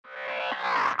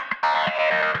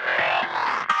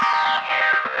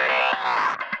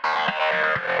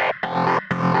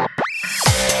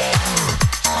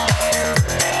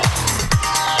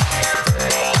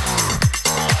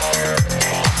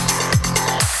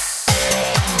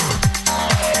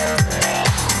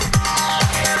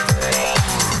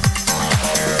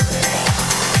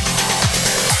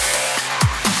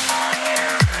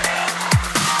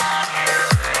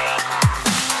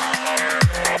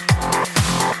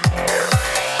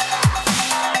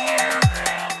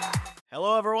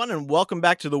and welcome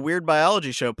back to the Weird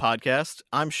Biology Show podcast.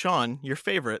 I'm Sean, your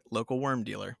favorite local worm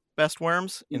dealer. Best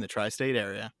worms in the tri-state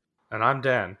area. And I'm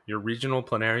Dan, your regional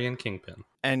planarian kingpin.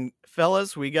 And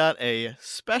fellas, we got a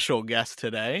special guest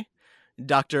today,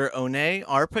 Dr. Onay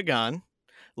R. Pagan,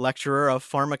 lecturer of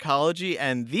pharmacology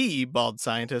and the bald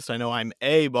scientist. I know I'm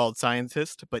a bald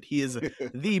scientist, but he is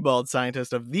the bald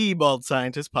scientist of the Bald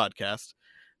Scientist podcast.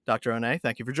 Dr. Onay,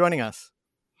 thank you for joining us.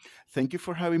 Thank you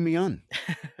for having me on.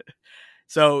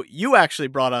 So you actually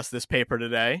brought us this paper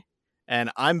today, and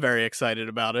I'm very excited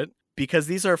about it because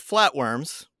these are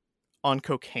flatworms on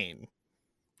cocaine.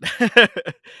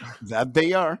 That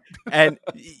they are. And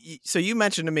so you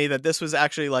mentioned to me that this was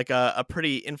actually like a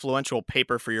pretty influential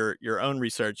paper for your own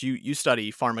research. You study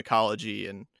pharmacology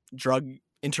and drug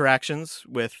interactions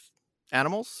with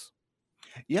animals?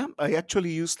 Yeah, I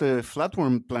actually used the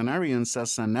flatworm planarians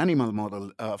as an animal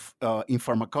model of in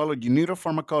pharmacology,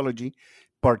 neuropharmacology,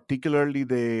 particularly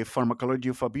the pharmacology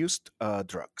of abused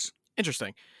drugs.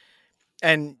 Interesting.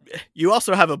 And you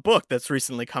also have a book that's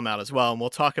recently come out as well, and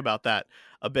we'll talk about that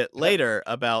a bit later,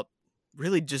 about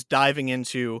really just diving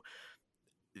into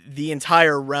the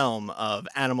entire realm of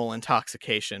animal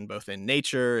intoxication, both in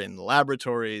nature, in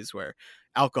laboratories, where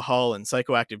alcohol and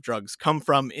psychoactive drugs come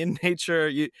from in nature.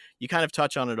 You kind of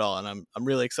touch on it all, and I'm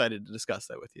really excited to discuss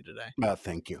that with you today.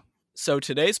 Thank you. So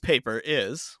today's paper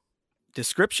is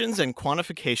Descriptions and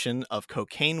Quantification of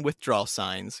Cocaine Withdrawal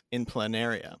Signs in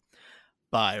Planaria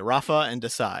by Rafa and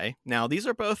Desai. Now, these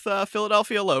are both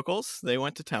Philadelphia locals. They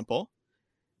went to Temple.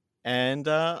 And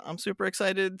I'm super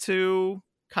excited to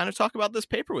kind of talk about this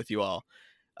paper with you all.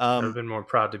 I've been more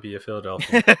proud to be a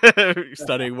Philadelphian.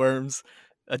 Studying worms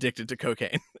addicted to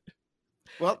cocaine.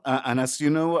 Well, and as you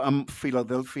know, I'm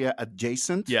Philadelphia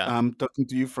adjacent. Yeah. I'm talking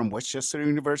to you from Westchester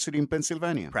University in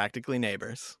Pennsylvania. Practically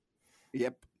neighbors.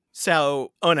 Yep.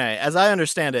 So, Onay, as I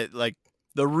understand it, like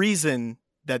the reason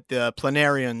that the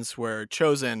planarians were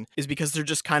chosen is because they're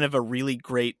just kind of a really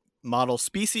great model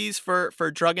species for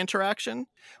drug interaction?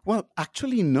 Well,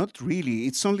 actually, not really.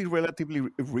 It's only relatively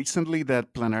recently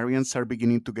that planarians are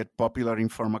beginning to get popular in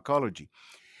pharmacology.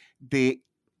 The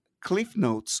cliff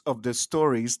notes of the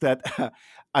story is that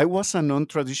I was a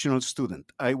non-traditional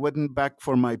student. I went back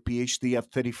for my PhD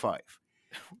at 35.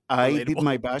 I did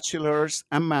my bachelor's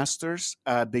and master's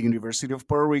at the University of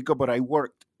Puerto Rico, but I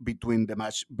worked between the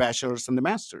bachelor's and the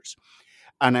master's.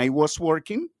 And I was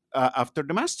working after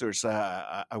the master's.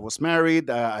 I was married.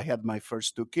 I had my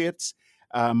first two kids.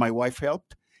 My wife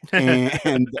helped.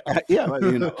 And yeah,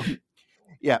 you know,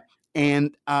 yeah.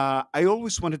 And I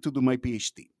always wanted to do my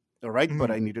PhD, all right?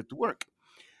 But I needed to work.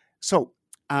 So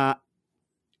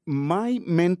my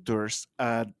mentors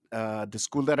at the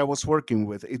school that I was working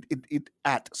with, it's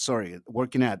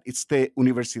the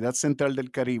Universidad Central del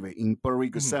Caribe in Puerto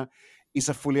Rico. It's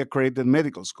a fully accredited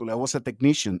medical school. I was a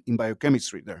technician in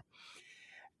biochemistry there.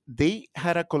 They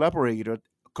had a collaborator,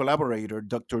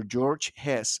 Dr. George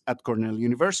Hess at Cornell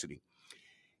University.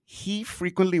 He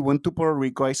frequently went to Puerto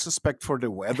Rico, I suspect, for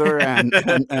the weather and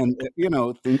you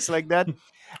know, things like that.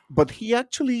 But he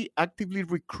actually actively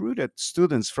recruited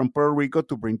students from Puerto Rico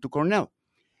to bring to Cornell.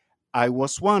 I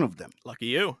was one of them. Lucky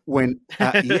you.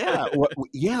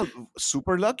 Yeah,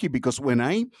 super lucky, because when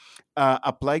I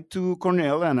applied to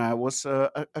Cornell and I was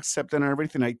accepted and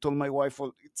everything, I told my wife,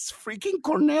 "Well, it's freaking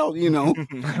Cornell, you know."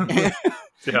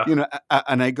 Yeah. You know,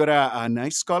 and I got a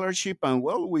nice scholarship, and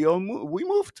well, we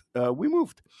moved,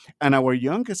 and our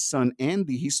youngest son,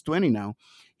 Andy, he's 20 now.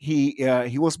 He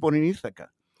was born in Ithaca.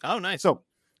 Oh, nice. So,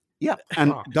 yeah,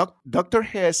 and Dr.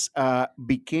 Hess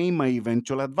became my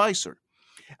eventual advisor.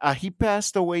 He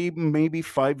passed away maybe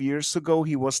 5 years ago.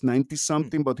 He was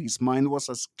 90-something, but his mind was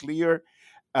as clear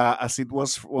as it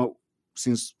was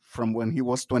since from when he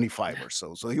was 25 or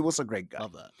so. So he was a great guy.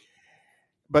 Love that.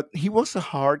 But he was a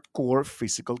hardcore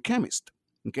physical chemist.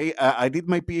 Okay, I did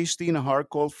my PhD in a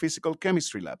hardcore physical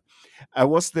chemistry lab. I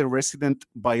was the resident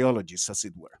biologist, as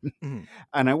it were.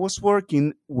 And I was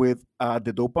working with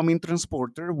the dopamine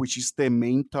transporter, which is the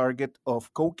main target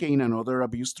of cocaine and other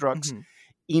abuse drugs,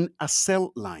 in a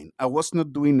cell line. I was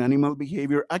not doing animal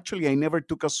behavior. Actually, I never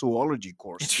took a zoology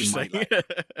course in my life.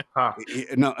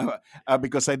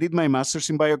 Because I did my master's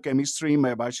in biochemistry,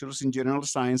 my bachelor's in general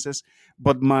sciences.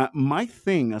 But my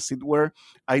thing, as it were,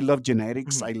 I love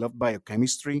genetics, I love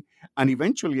biochemistry, and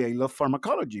eventually I love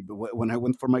pharmacology when I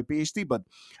went for my PhD. But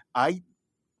I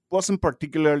wasn't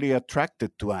particularly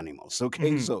attracted to animals,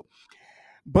 okay? So,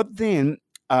 but then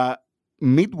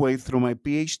midway through my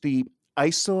PhD, I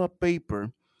saw a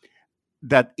paper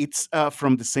that it's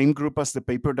from the same group as the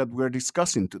paper that we're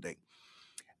discussing today,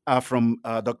 from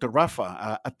Dr.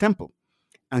 Rafa at Temple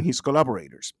and his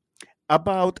collaborators.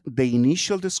 about the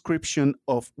initial description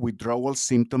of withdrawal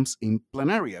symptoms in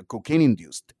planaria, cocaine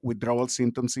induced withdrawal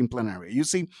symptoms in planaria. You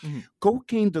see,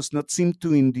 cocaine does not seem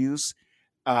to induce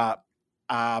uh,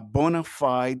 a bona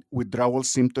fide withdrawal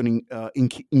symptom in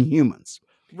humans.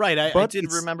 Right, I But did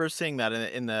it's remember seeing that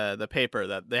in the paper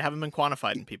that they haven't been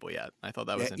quantified in people yet. I thought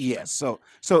that was interesting. yes.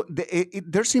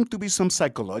 There seemed to be some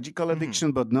psychological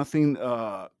addiction, but nothing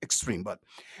extreme. But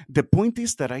the point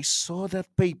is that I saw that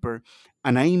paper,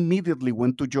 and I immediately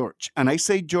went to George. And I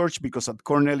say George because at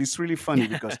Cornell it's really funny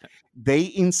because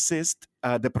they insist,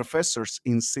 the professors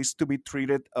insist to be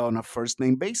treated on a first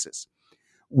name basis,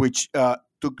 which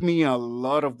took me a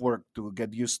lot of work to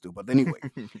get used to. But anyway,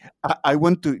 I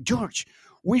went to George.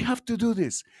 We have to do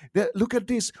this. Look at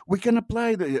this. We can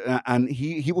apply and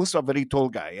he was a very tall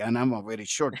guy, and I'm a very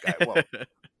short guy. Well,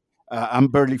 I'm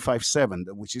barely 5'7",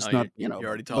 which is not, you're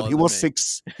already but taller he than was me.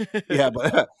 6. Yeah,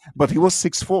 but he was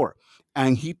 6'4",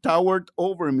 and he towered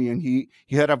over me, and he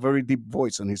had a very deep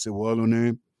voice, and he said, "Well,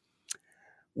 One,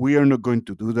 we are not going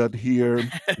to do that here.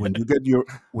 When you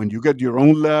get your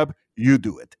own lab, you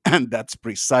do it." And that's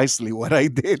precisely what I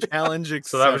did. Challenge accepted.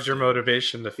 So that was your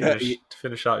motivation to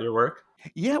finish out your work?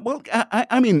 Yeah, well,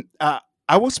 I mean,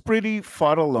 I was pretty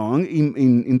far along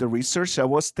in the research. I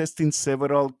was testing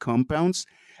several compounds,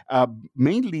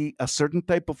 mainly a certain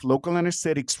type of local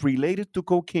anesthetics related to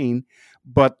cocaine,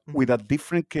 but with a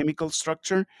different chemical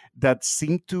structure that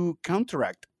seemed to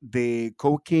counteract the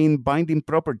cocaine binding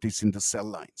properties in the cell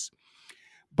lines.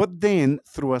 But then,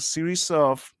 through a series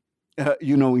of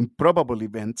improbable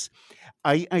events,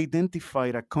 I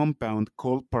identified a compound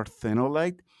called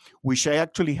parthenolide, which I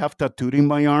actually have tattooed in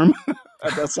my arm.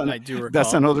 I do recall.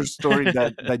 That's another story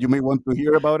that you may want to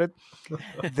hear about it.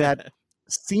 That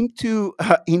seemed to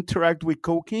interact with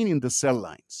cocaine in the cell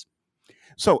lines.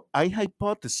 So I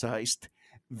hypothesized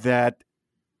that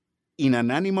in an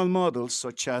animal model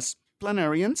such as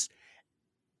planarians,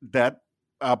 that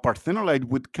parthenolide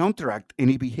would counteract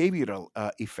any behavioral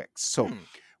effects. So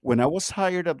when I was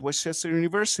hired at Westchester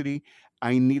University,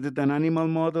 I needed an animal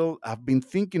model. I've been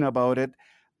thinking about it.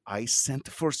 I sent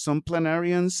for some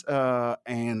planarians,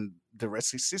 and the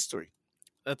rest is history.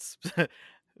 That's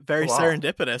very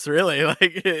serendipitous, really, like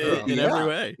in every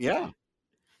way. Yeah.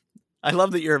 I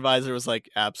love that your advisor was like,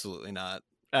 absolutely not.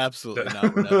 Absolutely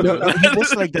not. We're not doing No, that. he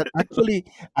was like that. Actually,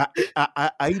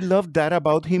 I love that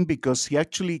about him because he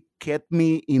actually kept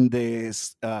me in the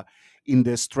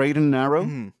straight and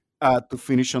narrow to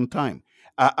finish on time.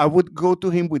 I would go to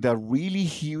him with a really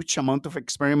huge amount of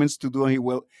experiments to do, and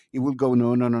he will go,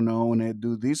 no, and I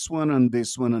do this one and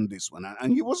this one and this one,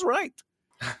 and he was right.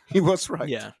 He was right.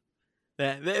 Yeah,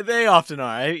 they often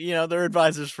are. They're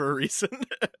advisors for a reason.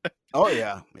 Oh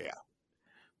yeah.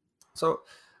 So,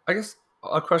 I guess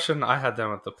a question I had then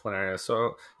with the planaria.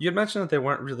 So you had mentioned that they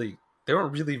weren't really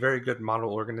very good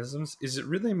model organisms. Is it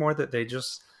really more that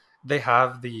they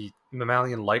have the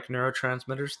mammalian-like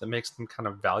neurotransmitters that makes them kind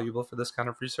of valuable for this kind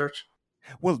of research?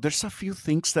 Well, there's a few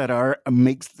things that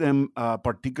makes them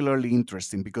particularly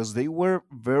interesting because they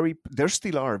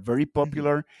still are very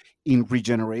popular in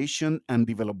regeneration and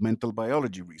developmental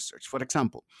biology research. For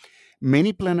example,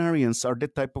 many planarians are the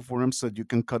type of worms that you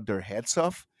can cut their heads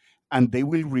off and they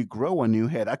will regrow a new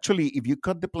head. Actually, if you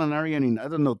cut the planarian in,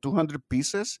 200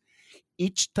 pieces,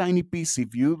 each tiny piece,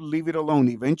 if you leave it alone,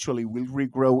 eventually will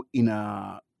regrow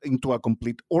into a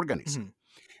complete organism.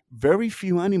 Very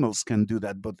few animals can do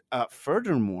that, but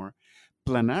furthermore,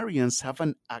 planarians have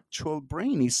an actual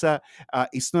brain. It's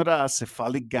not a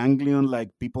cephalic ganglion like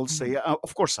people say.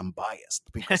 Of course, I'm biased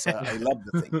because I love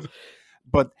the thing,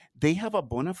 but they have a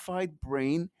bona fide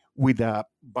brain with a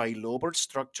bilobar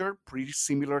structure, pretty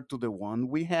similar to the one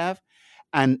we have.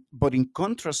 But in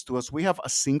contrast to us, we have a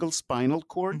single spinal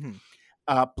cord.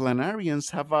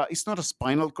 Planarians have it's not a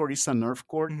spinal cord, it's a nerve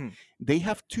cord. They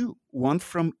have two, one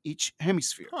from each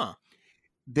hemisphere.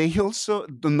 They also,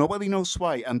 nobody knows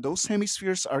why, and those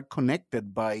hemispheres are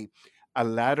connected by a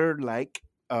ladder-like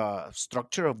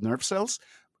structure of nerve cells.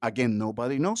 Again,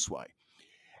 nobody knows why.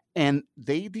 And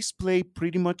they display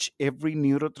pretty much every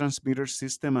neurotransmitter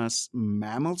system as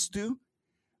mammals do.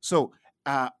 So,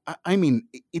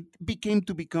 it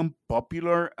become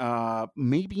popular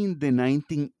maybe in the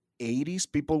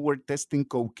 1980s. People were testing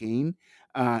cocaine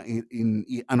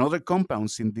in and other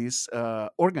compounds in this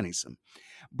organism.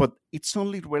 But it's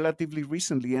only relatively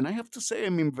recently, and I have to say,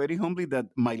 very humbly that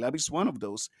my lab is one of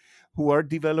those who are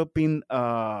developing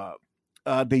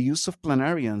the use of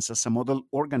planarians as a model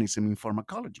organism in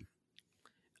pharmacology.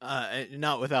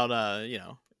 Not without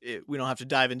we don't have to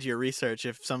dive into your research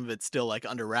if some of it's still like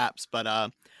under wraps,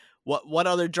 but What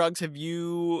other drugs have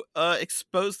you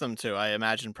exposed them to? I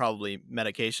imagine probably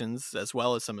medications as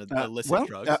well as some illicit Well,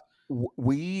 drugs.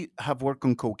 we have worked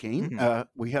on cocaine. Mhm.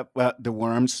 We have the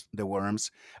worms,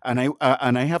 and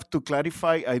I have to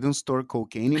clarify. I don't store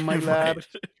cocaine in my lab.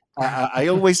 Right. I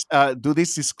always do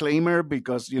this disclaimer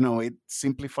because it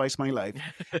simplifies my life.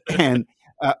 And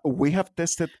we have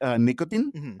tested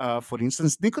nicotine. Mhm. For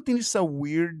instance, nicotine is a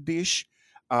weird dish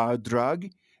drug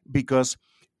because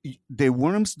the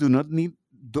worms do not need.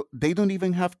 They don't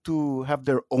even have to have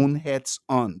their own heads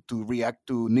on to react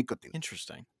to nicotine.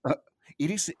 Interesting. Uh, it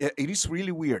is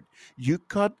really weird. You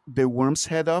cut the worm's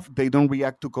head off, they don't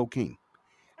react to cocaine,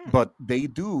 Hmm. but they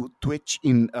do twitch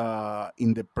in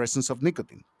the presence of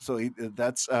nicotine. So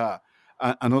that's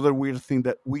another weird thing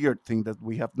that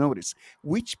we have noticed,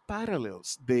 which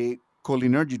parallels the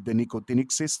cholinergic, the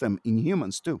nicotinic system in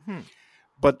humans too. Hmm.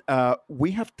 But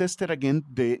we have tested again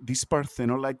this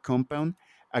parthenolide compound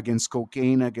against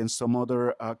cocaine, against some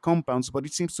other compounds, but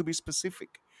it seems to be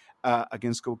specific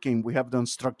against cocaine. We have done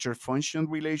structure function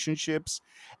relationships,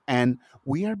 and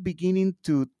we are beginning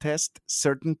to test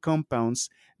certain compounds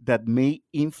that may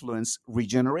influence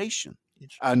regeneration.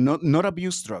 Interesting. Not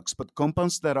abuse drugs, but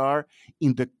compounds that are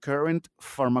in the current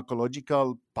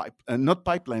pharmacological not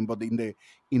pipeline, but in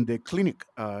the clinic,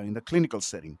 in the clinical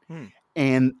setting, Hmm.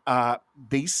 and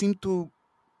they seem to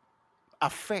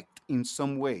affect in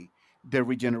some way the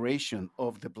regeneration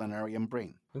of the planarian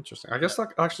brain. Interesting. I guess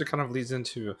that actually kind of leads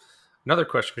into another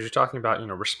question because you're talking about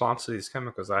response to these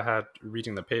chemicals. I had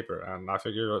reading the paper, and I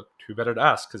figured who better to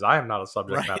ask because I am not a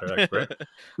subject matter expert.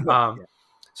 Right. Um,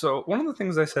 so one of the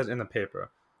things I said in the paper,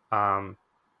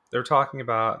 they're talking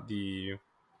about the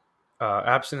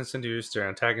abstinence-induced or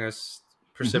antagonist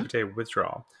precipitate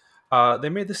withdrawal. They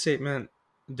made the statement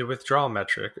the withdrawal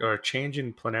metric, or change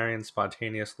in planarian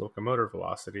spontaneous locomotor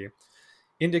velocity,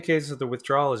 indicates that the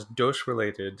withdrawal is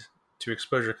dose-related to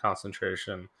exposure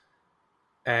concentration,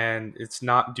 and it's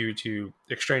not due to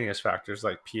extraneous factors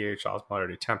like pH,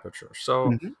 osmolarity, temperature. So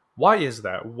Mhm. why is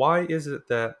that? Why is it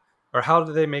that, or how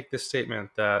do they make this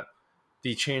statement that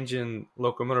the change in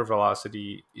locomotor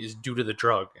velocity is due to the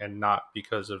drug and not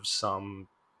because of some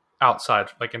outside,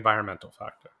 like, environmental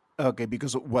factor? Okay,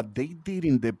 because what they did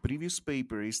in the previous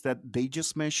paper is that they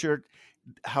just measured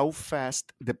how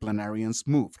fast the planarians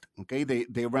moved. Okay,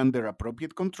 they ran their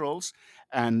appropriate controls,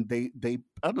 and they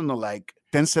I don't know, like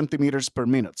 10 centimeters per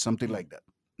minute, something Hmm. like that.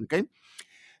 Okay,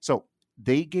 so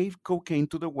they gave cocaine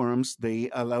to the worms.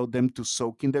 They allowed them to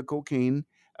soak in the cocaine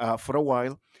for a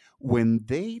while. When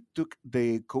they took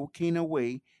the cocaine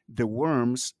away, the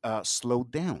worms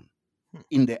slowed down Hmm.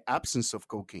 in the absence of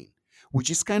cocaine, which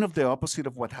is kind of the opposite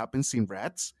of what happens in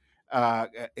rats.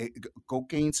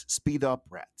 Cocaines speed up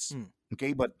rats. Hmm.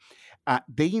 Okay, but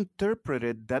they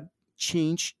interpreted that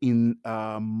change in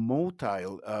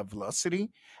motile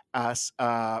velocity as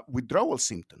a withdrawal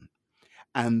symptom,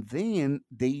 and then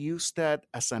they use that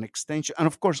as an extension. And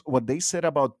of course, what they said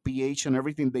about pH and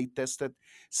everything, they tested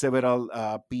several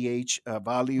pH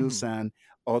values Mhm. and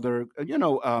other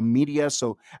media.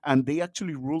 So, and they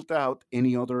actually ruled out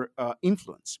any other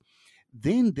influence.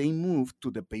 Then they moved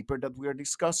to the paper that we are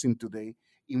discussing today,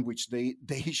 in which they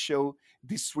show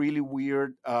these really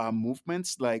weird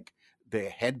movements, like the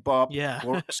head bob, Yeah.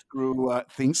 corkscrew,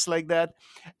 things like that.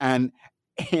 And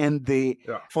and the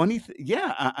Yeah.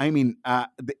 yeah, I mean, I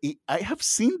have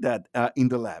seen that in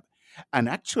the lab. And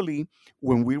actually,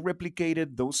 when we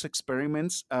replicated those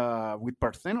experiments with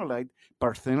parthenolide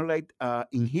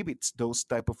inhibits those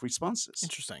type of responses.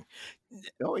 Interesting.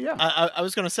 Oh yeah. I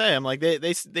was gonna say, I'm like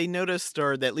they noticed,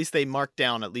 or at least they marked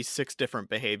down at least 6 different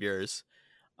behaviors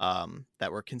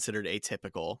that were considered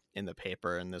atypical in the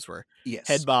paper, and those were head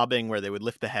Yes. bobbing, where they would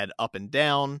lift the head up and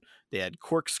down. They had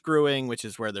corkscrewing, which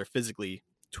is where they're physically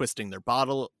twisting their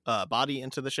body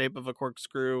into the shape of a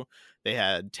corkscrew. They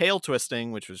had tail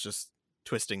twisting, which was just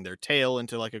twisting their tail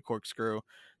into like a corkscrew.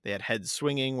 They had head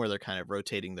swinging, where they're kind of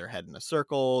rotating their head in a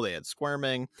circle. They had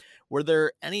squirming. Were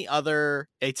there any other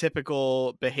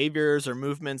atypical behaviors or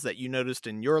movements that you noticed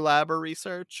in your lab or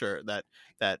research, or that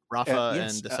Rafa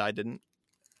Yes. and Desai didn't?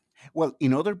 Well,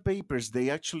 in other papers, they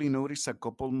actually notice a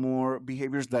couple more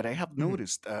behaviors that I have Mhm.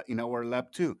 noticed in our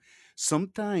lab too.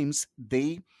 Sometimes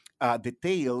the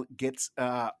tail gets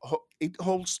it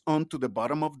holds on to the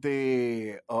bottom of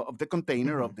the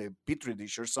container Mhm. of the petri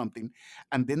dish or something,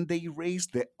 and then they raise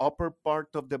the upper part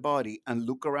of the body and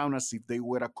look around as if they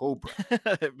were a cobra.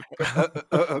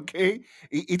 Okay,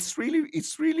 it's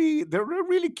really they're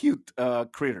really cute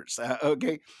critters.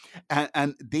 Okay,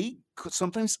 and they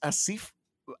sometimes, as if,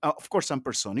 of course I'm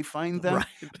personifying them, Right.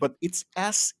 but it's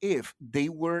as if they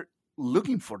were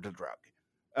looking for the drug,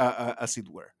 as it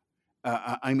were.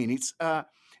 I mean, it's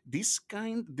these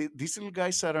little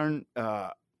guys are.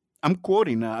 I'm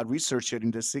quoting a researcher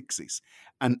in the '60s,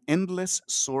 an endless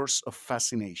source of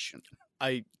fascination.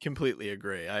 I completely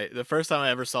agree. The first time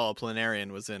I ever saw a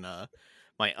planarian was in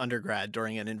my undergrad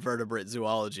during an invertebrate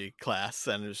zoology class,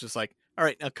 and it was just like, all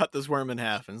right, now cut this worm in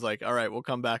half, and it's like, all right, we'll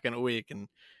come back in a week, and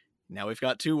now we've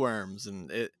got 2 worms,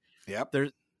 and Yep.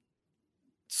 they're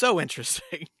so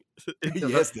interesting.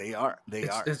 Yes, they are. They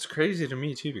are. It's crazy to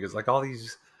me too, because like all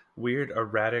these weird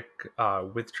erratic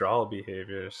withdrawal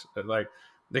behaviors, like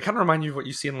they kind of remind you of what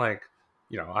you see in like,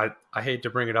 I hate to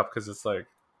bring it up because it's like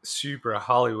super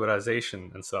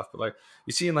Hollywoodization and stuff, but like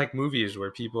you see in like movies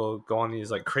where people go on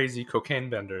these like crazy cocaine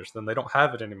benders, then they don't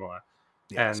have it anymore.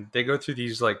 Yes. And they go through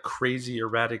these like crazy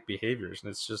erratic behaviors,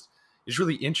 and it's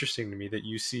really interesting to me that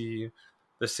you see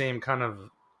the same kind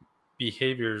of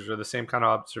behaviors or the same kind of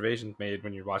observations made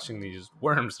when you're watching these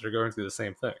worms that are going through the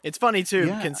same thing. It's funny too,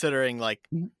 Yeah. considering like,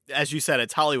 Mhm. as you said,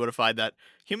 it's Hollywoodified that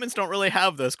humans don't really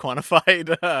have those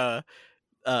quantified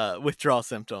withdrawal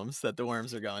symptoms that the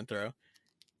worms are going through.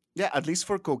 Yeah, at least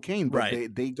for cocaine, but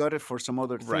Right. they got it for some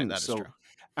other things. Right, that is So, true.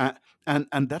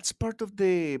 and that's part of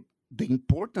the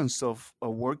importance of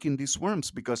working these worms,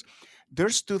 because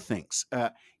there's 2 things.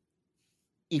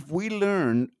 If we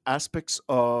learn aspects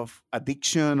of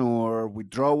addiction or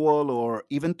withdrawal or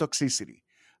even toxicity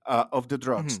of the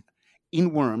drugs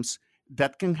in worms,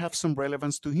 that can have some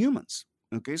relevance to humans.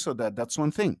 Okay, so that's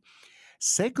one thing.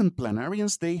 Second,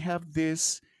 planarians, they have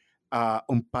this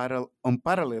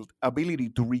unparalleled ability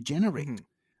to regenerate.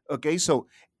 Okay, so,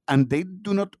 and they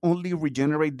do not only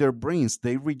regenerate their brains,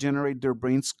 they regenerate their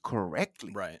brains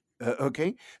correctly. Right.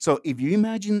 Okay, so if you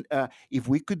imagine if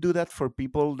we could do that for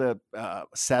people that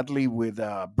sadly with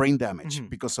brain damage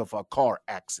because of a car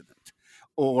accident,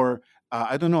 or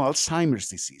I don't know, Alzheimer's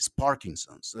disease,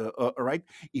 Parkinson's, right?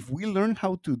 If we learn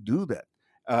how to do that,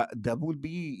 that would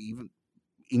be even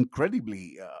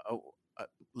incredibly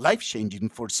life changing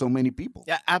for so many people.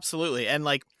 Yeah, absolutely. And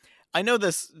like, I know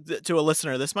this to a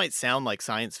listener, this might sound like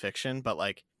science fiction, but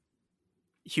like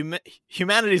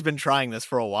humanity's been trying this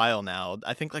for a while now.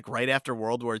 I think like right after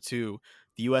World War II,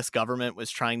 the US government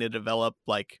was trying to develop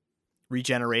like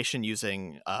regeneration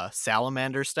using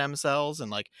salamander stem cells. And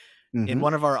like in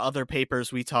one of our other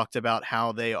papers, we talked about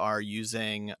how they are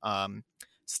using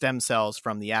stem cells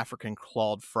from the African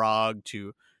clawed frog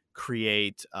to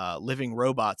create living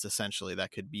robots, essentially,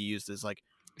 that could be used as like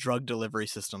drug delivery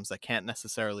systems that can't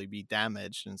necessarily be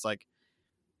damaged. And it's like,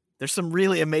 there's some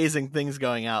really amazing things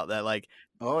going out that like,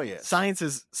 oh yes, science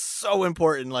is so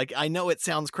important. Like, I know it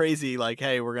sounds crazy, like,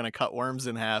 hey, we're going to cut worms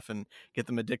in half and get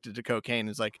them addicted to cocaine.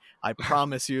 It's like, I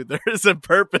promise you there's a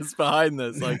purpose behind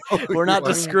this. Like, we're not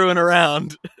just screwing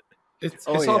around. It's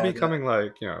all becoming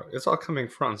like, it's all coming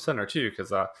front and center too,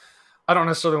 because I don't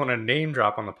necessarily want to name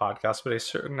drop on the podcast, but a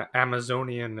certain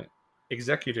Amazonian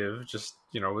executive just,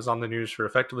 was on the news for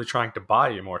effectively trying to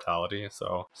buy immortality.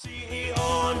 So CEO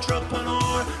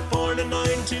entrepreneur, born in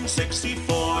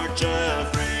 1964,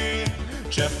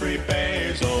 Jeffrey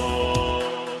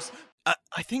Bezos.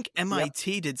 I think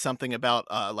MIT did something about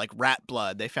like rat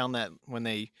blood. They found that when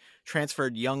they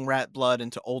transferred young rat blood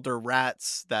into older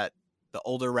rats, that the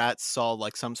older rats saw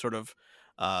like some sort of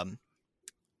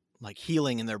like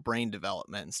healing in their brain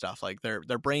development and stuff. Like their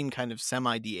brain kind of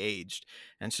semi de-aged.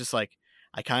 And it's just like,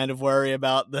 I kind of worry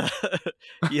about the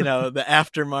the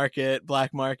aftermarket,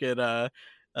 black market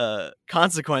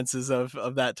consequences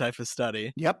of that type of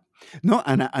study. Yep. No,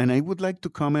 and I would like to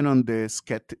comment on the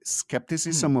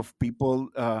skepticism of people,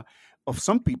 of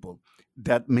some people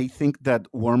that may think that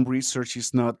worm research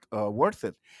is not worth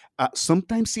it.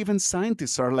 Sometimes even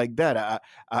scientists are like that.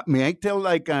 May I tell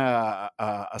like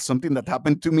something that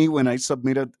happened to me when I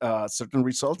submitted certain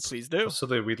results? Please do.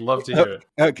 Absolutely, we'd love to hear it.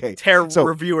 Okay. Tear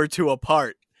reviewer 2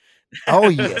 apart. Oh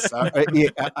yes,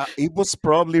 it was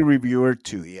probably reviewer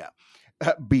 2. Yeah.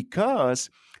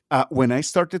 Because when I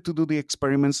started to do the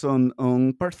experiments on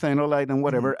parthenolite and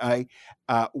whatever,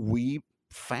 we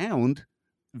found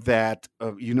that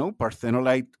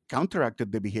parthenolite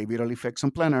counteracted the behavioral effects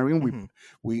on planarian.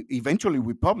 We eventually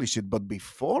published it, but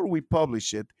before we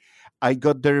published it, I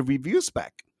got their reviews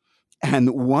back, and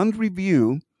one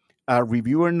review,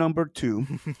 reviewer number 2.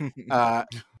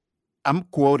 I'm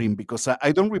quoting because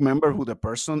I don't remember who the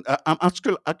person. I'm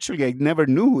actually I never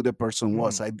knew who the person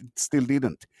was. I still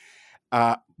didn't.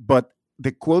 But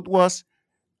the quote was,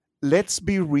 "Let's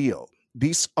be real.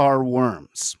 These are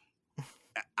worms,"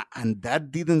 and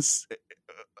that didn't.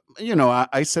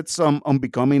 I said some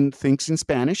unbecoming things in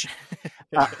Spanish,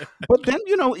 But then,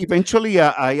 eventually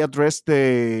I addressed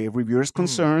the reviewers' Mhm.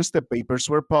 concerns. The papers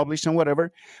were published and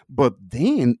whatever. But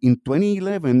then in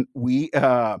 2011, we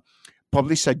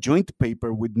published a joint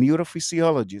paper with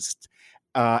neurophysiologists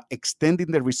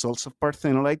extending the results of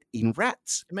parthenolide in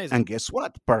rats. Amazing. And guess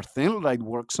what? Parthenolide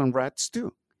works on rats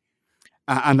too.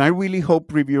 And I really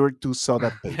hope reviewer 2 saw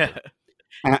that paper.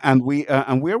 And we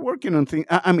are working on things.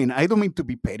 I mean, I don't mean to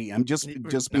be petty. I'm just being a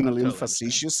little totally understand.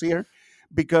 facetious here,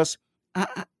 because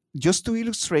just to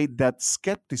illustrate that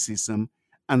skepticism,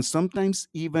 and sometimes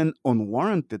even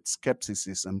unwarranted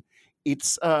skepticism,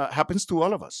 it's happens to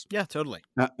all of us. Yeah, totally.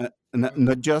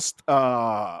 Not just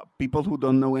people who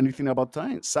don't know anything about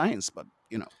science, but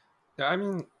Yeah, I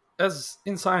mean, as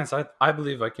in science, I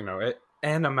believe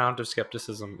an amount of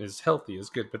skepticism is healthy, is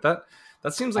good, but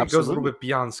that seems like it goes a little Absolutely. bit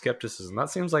beyond skepticism. That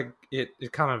seems like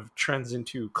it kind of trends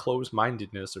into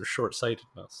closed-mindedness or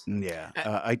short-sightedness. Yeah,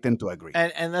 I tend to agree.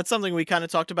 And that's something we kind of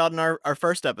talked about in our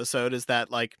first episode, is that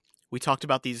like we talked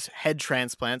about these head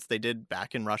transplants they did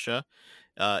back in Russia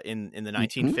in the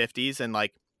 1950s, and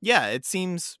like, yeah, it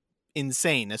seems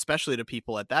insane, especially to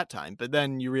people at that time. But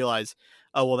then you realize,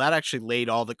 oh, well, that actually laid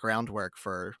all the groundwork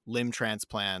for limb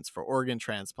transplants, for organ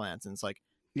transplants. And it's like,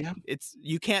 Yeah.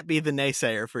 you can't be the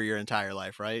naysayer for your entire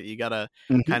life, right? You got to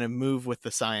Mhm. kind of move with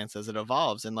the science as it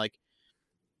evolves. And like,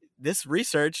 this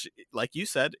research, like you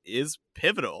said, is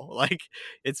pivotal. Like,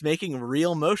 it's making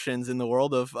real motions in the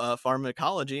world of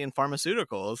pharmacology and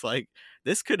pharmaceuticals. Like,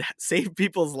 this could save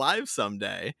people's lives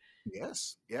someday.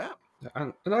 Yes. Yeah.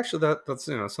 And actually, that's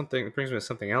something. It brings me to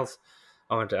something else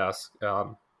I wanted to ask.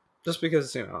 Just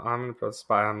because I'm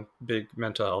a big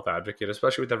mental health advocate,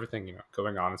 especially with everything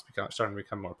going on. It's starting to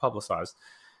become more publicized.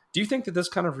 Do you think that this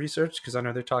kind of research, because I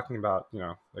know they're talking about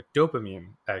like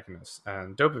dopamine agonists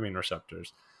and dopamine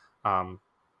receptors, and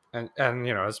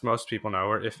as most people know,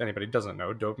 or if anybody doesn't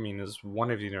know, dopamine is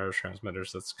one of the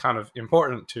neurotransmitters that's kind of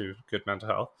important to good mental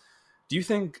health. Do you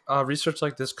think research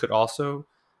like this could also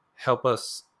help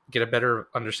us get a better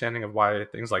understanding of why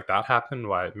things like that happen,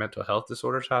 why mental health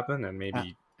disorders happen, and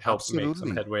maybe help make some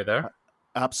Absolutely. headway there?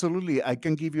 Absolutely. I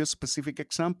can give you a specific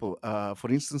example. For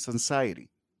instance, anxiety.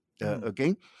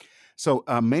 Okay. So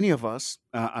many of us,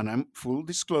 and I'm full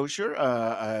disclosure,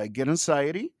 I get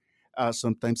anxiety.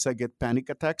 Sometimes I get panic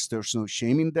attacks. There's no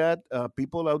shame in that,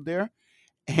 people out there.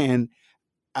 And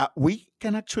we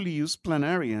can actually use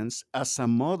planarians as a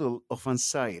model of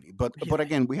anxiety. But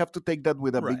again, we have to take that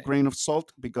with a big Right. grain of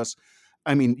salt, because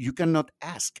I mean, you cannot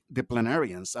ask the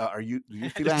planarians, do you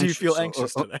feel anxious? Do you feel Or-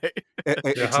 anxious or- today? Yeah,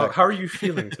 exactly. how are you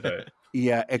feeling today?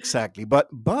 Yeah, exactly.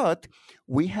 But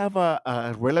we have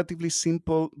a relatively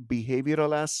simple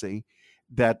behavioral assay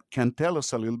that can tell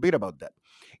us a little bit about that.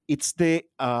 It's the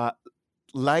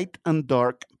light and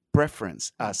dark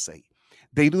preference assay.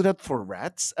 They do that for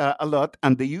rats a lot,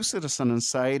 and they use it as an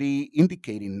anxiety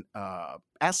indicating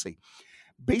assay.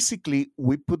 Basically,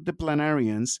 we put the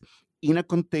planarians in a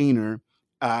container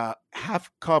half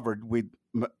covered with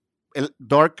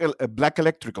black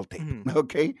electrical tape. Mhm.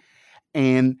 Okay,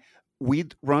 and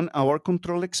we'd run our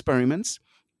control experiments,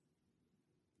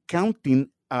 counting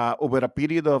over a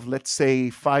period of, let's say,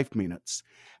 5 minutes.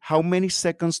 How many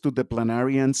seconds do the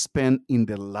planarians spend in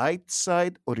the light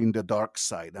side or in the dark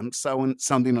side? I'm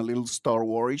sounding a little Star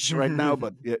Wars right now,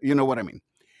 but you know what I mean.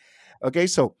 Okay,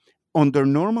 so under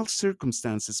normal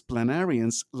circumstances,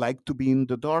 planarians like to be in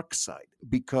the dark side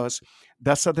because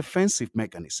that's a defensive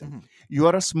mechanism. Mhm. You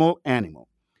are a small animal.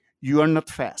 You are not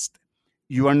fast.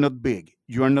 You are not big.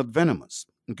 You are not venomous.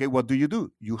 Okay, what do?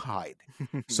 You hide.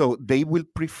 So they will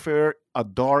prefer a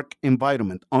dark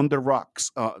environment under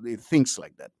rocks, things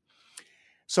like that.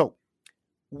 So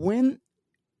when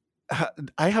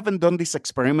I haven't done these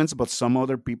experiments, but some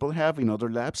other people have in other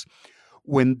labs,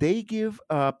 when they give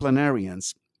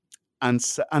planarians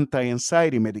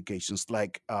anti-anxiety medications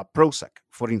like Prozac,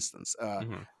 for instance,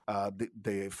 Mhm.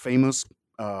 the famous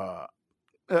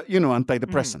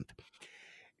antidepressant,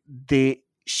 they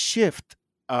shift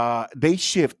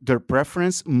their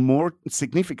preference more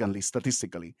significantly,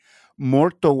 statistically,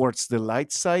 more towards the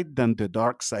light side than the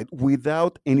dark side,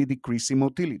 without any decrease in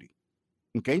motility.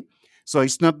 Okay, so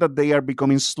it's not that they are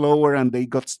becoming slower and they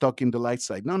got stuck in the light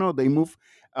side. No, they move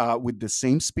with the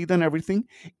same speed and everything.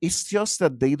 It's just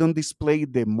that they don't display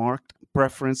the marked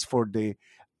preference for the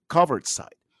covered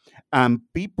side, and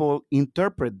people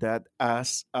interpret that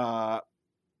as an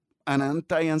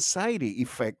anti-anxiety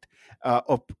effect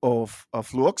of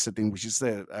fluoxetine, which is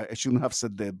I shouldn't have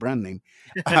said the brand name,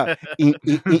 in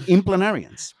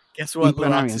planarians. Guess what,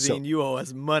 Planarians, so- Luoxetine? You owe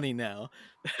us money now.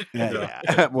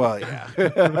 Yeah. Well, yeah.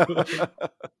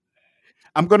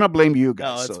 I'm gonna blame you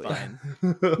guys. No, it's so,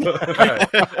 yeah.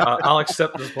 fine. Okay, I'll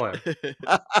accept this blame.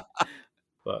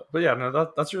 But yeah,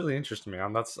 no, that's really interesting,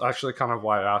 man. That's actually kind of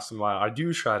why I asked him why I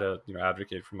do try to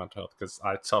advocate for mental health, because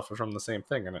I suffer from the same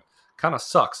thing and it kind of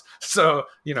sucks. So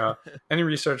any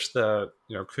research that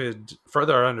could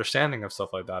further our understanding of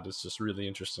stuff like that is just really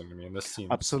interesting to me. And this seems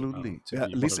Absolutely. to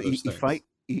be Listen, one of those things.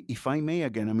 if I may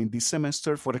again, I mean, this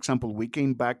semester, for example, we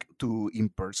came back to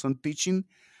in-person teaching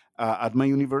at my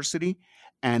university,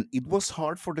 and it was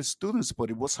hard for the students,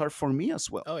 but it was hard for me as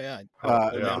well. Oh yeah, Oh,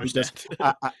 totally yeah. Because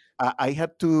understand. I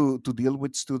had to deal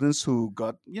with students who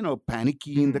got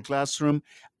panicky in the Mhm. classroom.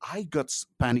 I got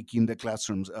panicky in the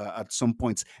classrooms at some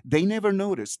points. They never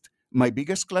noticed. My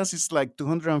biggest class is like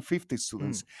 250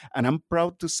 students, and I'm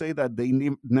proud to say that they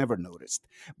never noticed.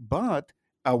 But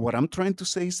what I'm trying to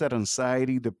say is that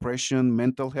anxiety, depression,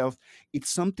 mental health, it's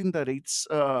something that it's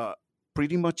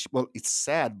pretty much, well, it's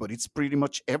sad, but it's pretty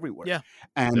much everywhere. Yeah.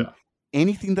 And Yeah.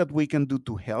 anything that we can do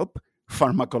to help,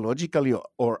 pharmacologically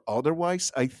or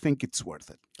otherwise, I think it's worth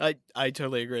it. I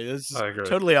totally agree. This is I agree.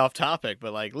 totally off topic,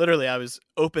 but like literally I was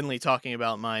openly talking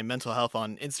about my mental health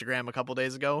on Instagram a couple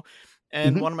days ago,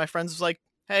 and Mhm. one of my friends was like,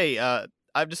 "Hey,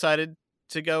 I've decided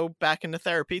to go back into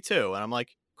therapy too." And I'm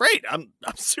like, "Great. I'm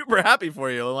super happy for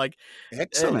you." Like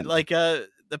Excellent.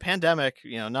 the pandemic,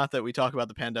 not that we talk about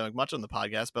the pandemic much on the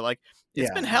podcast, but like it's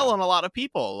been Yeah. hell on a lot of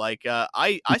people. Like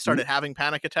I Mhm. started having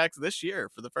panic attacks this year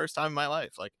for the first time in my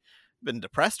life. Like been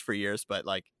depressed for years, but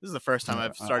like this is the first time Yeah,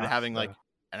 I've started having yeah. like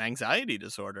an anxiety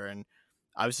disorder, and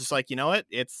I was just like, you know what?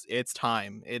 It's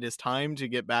time. It is time to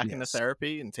get back into Yes.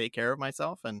 therapy and take care of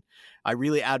myself. And I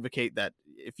really advocate that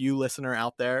if you listener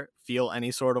out there feel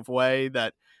any sort of way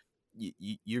that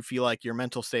you feel like your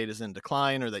mental state is in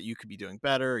decline or that you could be doing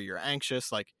better or you're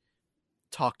anxious, like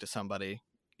talk to somebody,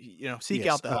 seek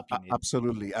Yes, out the help you need.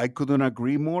 absolutely. I couldn't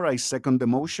agree more. I second the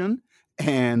motion.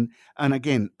 And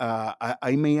again,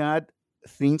 I may add,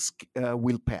 things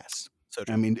will pass. So I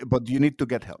true. mean, but you need to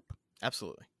get help.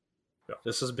 Absolutely. Yeah.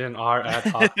 This has been our ad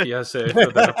hoc PSA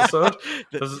for the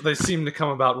episode. They seem to come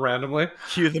about randomly.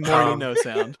 Cue the more you know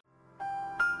sound.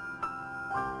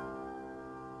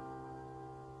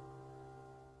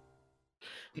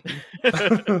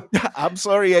 I'm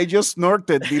sorry, I just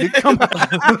snorted. Did it come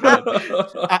out?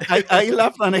 I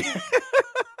laughed and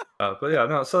But yeah,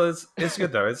 no. So it's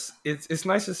good though. It's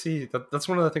nice to see that. That's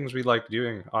one of the things we like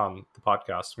doing on the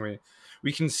podcast.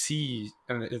 We can see,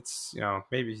 and it's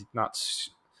maybe not.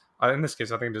 In this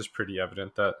case, I think it is pretty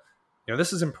evident that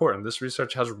this is important. This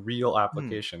research has real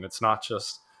application. It's not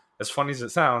just, as funny as it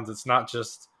sounds, it's not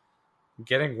just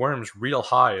getting worms real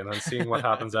high and then seeing what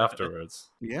happens afterwards.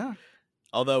 Yeah.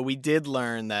 Although we did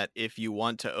learn that if you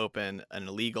want to open an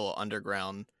illegal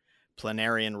underground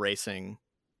planarian racing,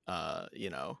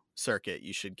 circuit,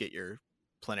 you should get your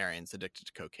planarians addicted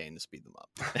to cocaine to speed them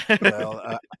up.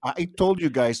 Well, I told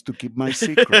you guys to keep my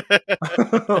secret.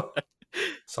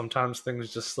 Sometimes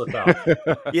things just slip out.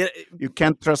 Yeah, You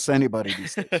can't trust anybody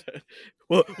these days.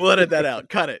 we'll edit that out.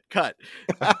 Cut it. Cut.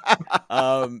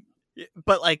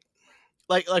 But like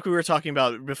we were talking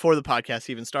about before the podcast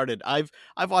even started, I've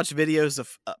watched videos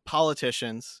of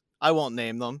politicians. I won't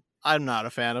name them. I'm not a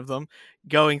fan of them,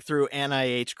 going through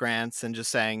NIH grants and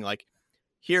just saying like,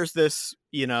 here's this,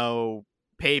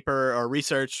 paper or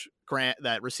research grant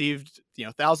that received,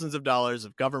 thousands of dollars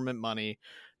of government money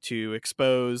to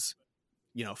expose,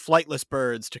 flightless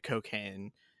birds to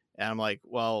cocaine. And I'm like,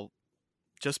 well,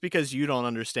 just because you don't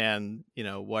understand,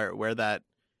 where that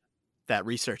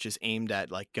research is aimed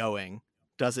at, like going,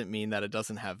 doesn't mean that it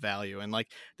doesn't have value. And like,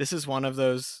 this is one of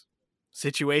those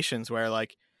situations where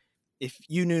like, if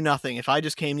you knew nothing, if I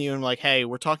just came to you and like, hey,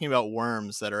 we're talking about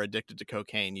worms that are addicted to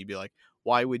cocaine, you'd be like,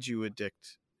 why would you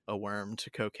addict a worm to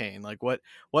cocaine? Like what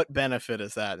benefit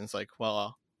is that? And it's like,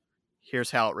 well, here's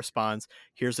how it responds.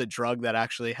 Here's a drug that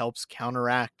actually helps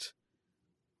counteract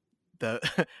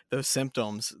those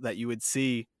symptoms that you would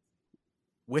see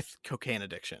with cocaine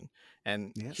addiction.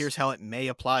 And Yes. here's how it may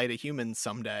apply to humans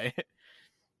someday.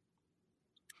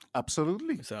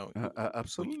 Absolutely. So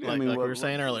Absolutely. like we were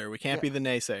saying earlier, we can't yeah. be the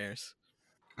naysayers.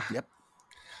 Yep.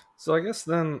 So I guess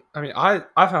then, I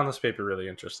found this paper really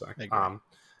interesting. I agree.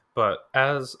 But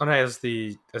as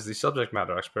the subject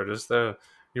matter expert, is there,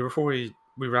 before we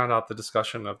round out the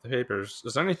discussion of the papers,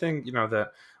 is there anything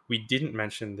that we didn't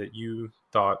mention that you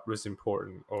thought was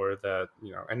important, or that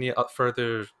any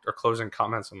further or closing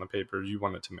comments on the paper you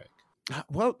wanted to make?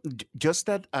 Well, just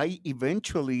that I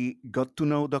eventually got to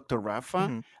know Dr. Rafa.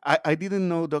 Mhm. I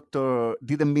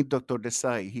didn't meet Dr.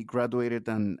 Desai. He graduated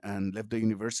and left the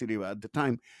university at the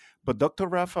time. But Dr.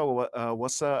 Rafa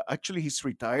was actually he's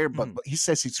retired, but he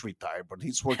says he's retired, but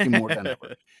he's working more than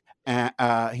ever.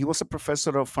 He was a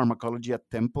professor of pharmacology at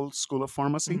Temple School of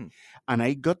Pharmacy, and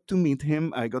I got to meet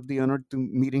him. I got the honor to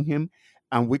meeting him,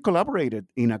 and we collaborated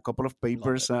in a couple of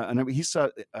papers. And he's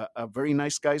a very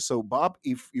nice guy. So, Bob,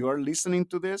 if you are listening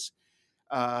to this,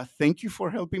 thank you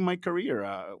for helping my career.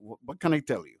 What can I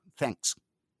tell you? Thanks.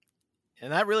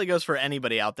 And that really goes for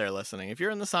anybody out there listening. If you're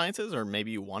in the sciences, or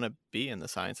maybe you want to be in the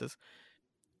sciences,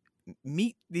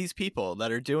 meet these people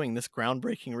that are doing this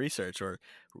groundbreaking research, or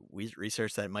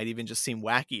research that might even just seem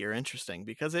wacky or interesting,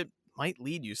 because it might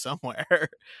lead you somewhere.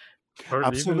 Or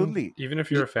Absolutely. Even if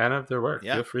you're a fan of their work,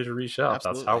 feel free to reach out.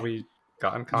 Absolutely. That's how we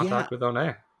got in contact with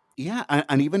One. Yeah,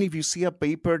 and even if you see a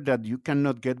paper that you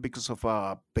cannot get because of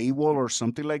a paywall or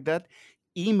something like that,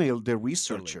 email the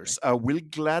researchers. We'll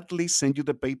gladly send you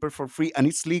the paper for free, and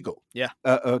it's legal. Yeah.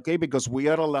 Okay, because we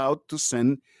are allowed to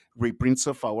send reprints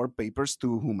of our papers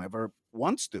to whomever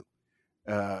wants to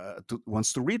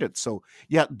read it. So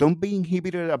yeah, don't be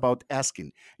inhibited about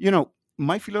asking.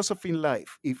 My philosophy in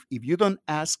life: if you don't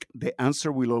ask, the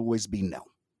answer will always be no.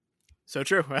 So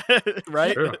true,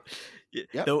 right? True.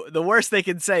 Yep. The worst they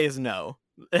can say is no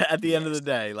at the end of the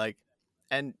day,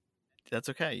 and that's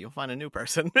okay. You'll find a new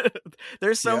person.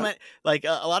 There's so many,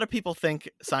 a lot of people think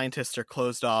scientists are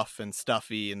closed off and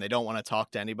stuffy and they don't want to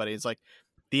talk to anybody. It's like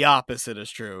the opposite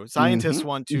is true. Scientists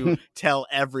want to tell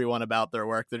everyone about their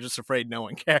work. They're just afraid no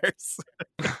one cares.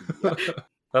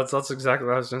 That's exactly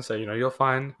what I was going to say. You'll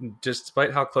find,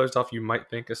 despite how closed off you might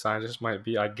think a scientist might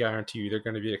be, I guarantee you they're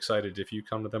going to be excited if you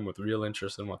come to them with real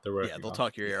interest in what they're working on. Yeah, they'll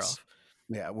talk your ear off.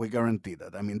 Yeah, we guarantee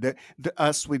that. I mean,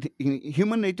 as with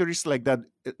human nature is like that.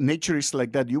 Nature is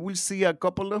like that. You will see a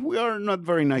couple of we are not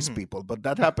very nice people, but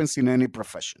that happens in any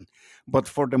profession. But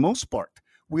for the most part,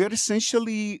 we are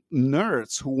essentially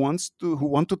nerds who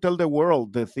want to tell the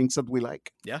world the things that we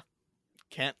like. Yeah.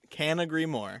 Can agree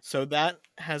more. So that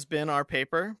has been our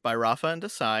paper by Rafa and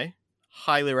Desai.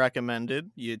 Highly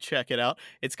recommended. You check it out.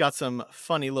 It's got some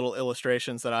funny little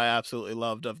illustrations that I absolutely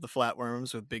loved of the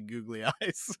flatworms with big googly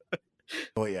eyes.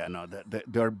 Oh yeah, no,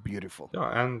 they're beautiful.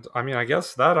 Yeah, and I mean, I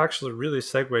guess that actually really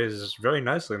segues very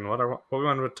nicely in what we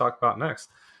wanted to talk about next.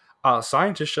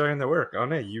 Scientists sharing their work. Oh,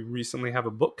 One, you recently have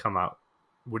a book come out.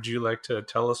 Would you like to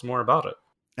tell us more about it?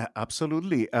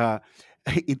 Absolutely.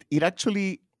 It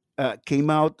actually came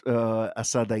out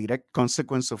as a direct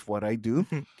consequence of what I do.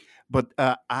 But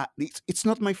it's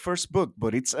not my first book,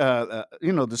 but it's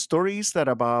the story is that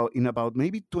about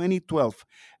maybe 2012,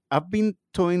 I've been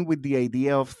toying with the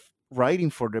idea of writing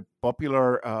for the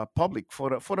popular public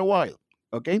for a while.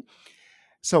 Okay,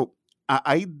 so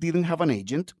I didn't have an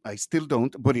agent. I still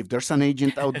don't. But if there's an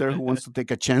agent out there who wants to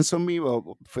take a chance on me,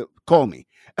 well, call me.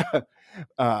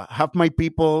 Have my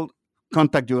people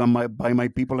contact you, and by my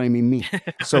people I mean me.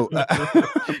 So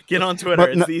get on Twitter.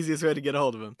 It's the easiest way to get a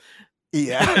hold of him.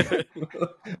 Yeah.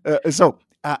 So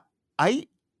I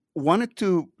wanted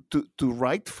to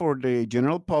write for the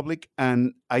general public,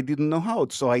 and I didn't know how.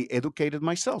 So I educated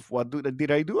myself. What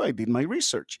did I do? I did my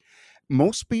research.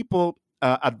 Most people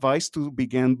advise to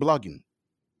begin blogging,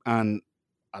 and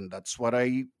that's what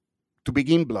to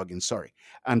begin blogging. Sorry,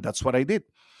 and that's what I did.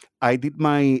 I did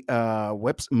my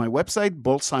my website,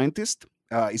 Bold Scientist.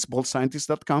 It's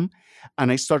boldscientist.com,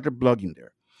 and I started blogging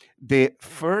there. The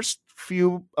first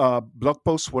few blog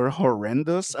posts were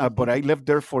horrendous, but I left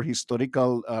there for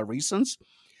historical reasons.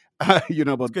 But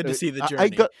it's good to see the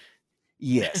journey.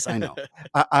 Yes, I know.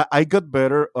 I got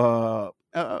better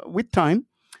with time,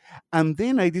 and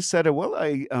then I decided, well,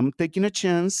 I'm taking a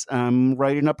chance. I'm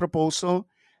writing a proposal,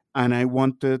 and I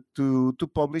wanted to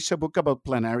publish a book about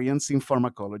planarians in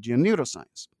pharmacology and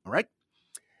neuroscience. All right.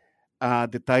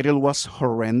 The title was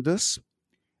horrendous.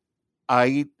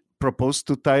 I proposed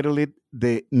to title it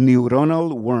The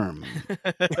Neuronal Worm.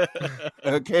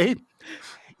 Okay.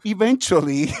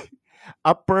 Eventually,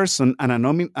 a person, an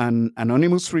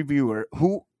anonymous reviewer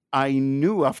who I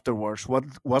knew afterwards what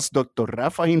was Dr.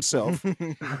 Rafa himself,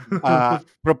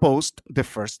 proposed the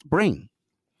first brain.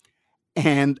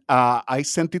 And I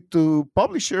sent it to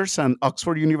publishers, and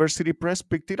Oxford University Press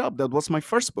picked it up. That was my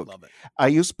first book. Love it. I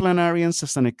used planarians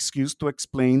as an excuse to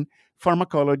explain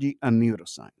pharmacology and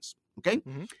neuroscience. Okay.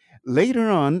 Mhm. Later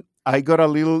on, I got a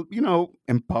little,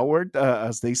 empowered,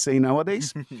 as they say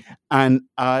nowadays, and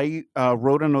I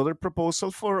wrote another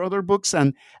proposal for other books,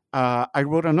 and I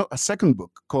wrote a second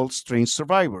book called Strange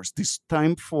Survivors, this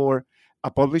time for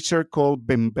a publisher called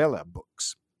Bembella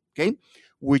Books, okay,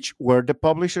 which were the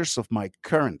publishers of my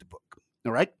current book,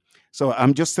 all right? So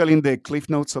I'm just telling the cliff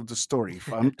notes of the story.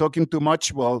 If I'm talking too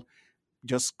much, well,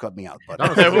 just cut me out. But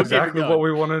That's exactly what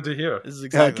we wanted to hear. This is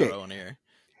exactly what I want to hear.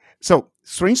 So,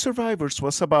 Strange Survivors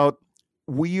was about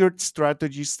weird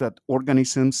strategies that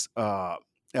organisms,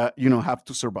 have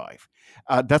to survive.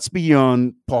 That's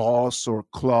beyond paws or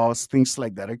claws, things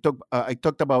like that. I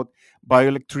talked about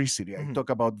bioelectricity. I Mhm.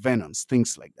 talked about venoms,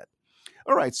 things like that.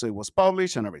 All right, so it was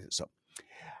published and everything. So,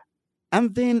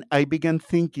 and then I began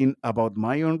thinking about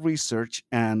my own research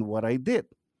and what I did,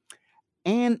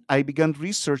 and I began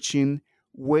researching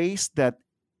ways that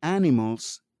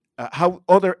animals, how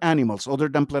other animals, other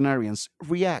than planarians,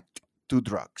 react to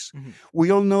drugs. Mhm.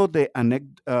 We all know the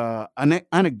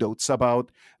anecdotes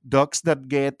about dogs that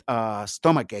get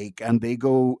stomach ache and they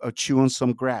go chew on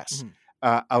some grass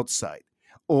Mhm. outside.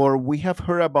 Or we have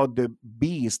heard about the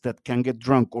bees that can get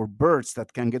drunk or birds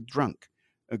that can get drunk.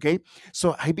 Okay.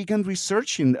 So I began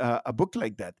researching a book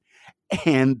like that.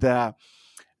 And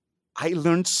I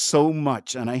learned so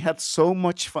much, and I had so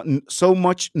much fun, so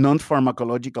much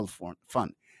non-pharmacological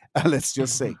fun. Let's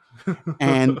just say,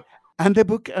 and the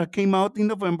book came out in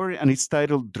November, and it's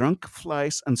titled "Drunk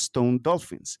Flies and Stone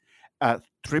Dolphins: A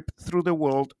Trip Through the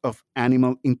World of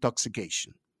Animal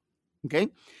Intoxication." Okay,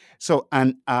 so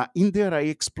and in there I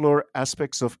explore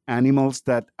aspects of animals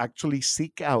that actually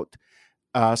seek out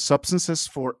substances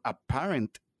for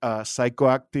apparent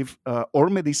psychoactive or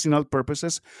medicinal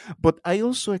purposes, but I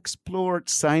also explored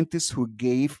scientists who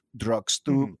gave drugs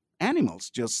to Mhm. animals,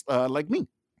 just like me.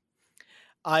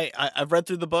 I've read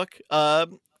through the book.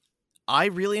 I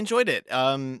really enjoyed it.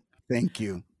 Thank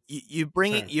you.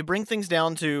 Same. You bring things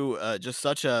down to just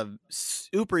such a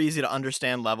super easy to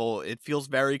understand level. It feels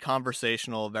very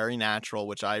conversational, very natural,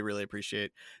 which I really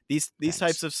appreciate. These Thanks.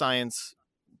 types of science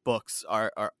books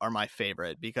are my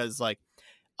favorite because like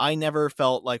I never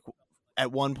felt like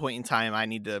at one point in time I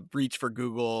need to reach for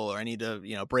Google or I need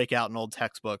to, break out an old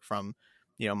textbook from,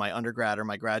 my undergrad or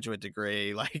my graduate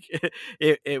degree. Like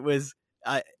it was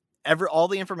I all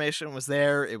the information was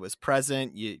there. It was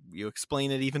present. You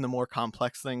explain it, even the more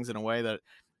complex things, in a way that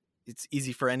it's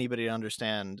easy for anybody to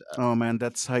understand. Oh man,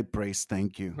 that's high praise.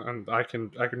 Thank you. And I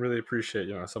can really appreciate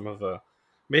some of the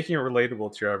making it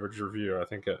relatable to your average reviewer. I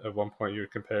think at one point you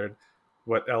compared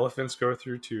what elephants go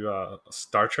through to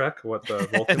Star Trek, what the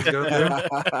Vulcans go through,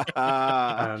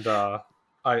 and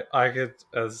I get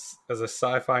as a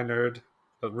sci-fi nerd,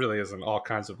 but really as an all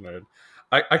kinds of nerd,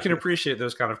 I can appreciate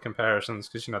those kind of comparisons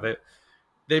because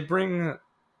they bring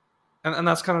and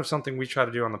that's kind of something we try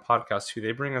to do on the podcast too.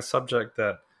 They bring a subject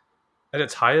that at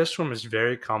its highest form is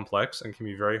very complex and can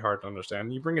be very hard to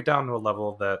understand. You bring it down to a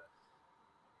level that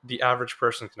the average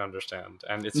person can understand,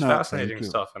 and it's No, thank fascinating you.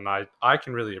 stuff, and I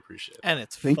can really appreciate it. And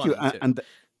it's Thank you. funny too. And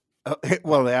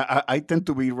well, I tend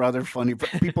to be rather funny, but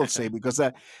people say, because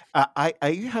I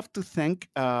have to thank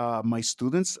my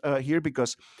students here,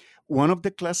 because one of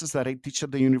the classes that I teach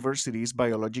at the university is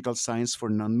biological science for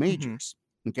non Mhm. majors.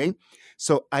 Okay.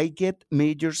 So I get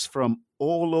majors from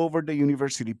all over the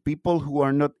university, people who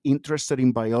are not interested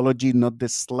in biology, not the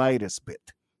slightest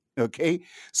bit. Okay.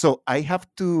 So I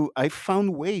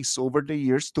found ways over the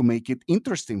years to make it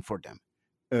interesting for them.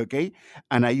 Okay.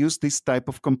 And I use this type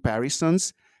of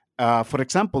comparisons. For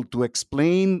example, to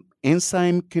explain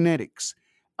enzyme kinetics,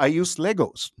 I use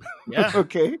Legos. Yeah.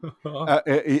 Okay.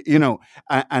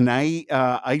 And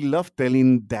I love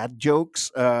telling dad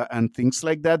jokes and things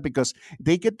like that, because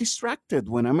they get distracted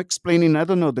when I'm explaining, I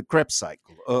don't know, the Krebs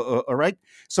cycle. All right.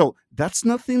 So that's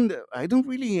nothing that I don't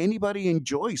really anybody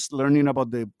enjoys learning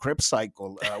about the Krebs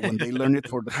cycle when they learn it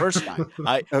for the first time.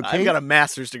 I've Okay. got a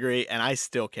master's degree and I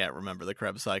still can't remember the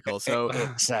Krebs cycle. So,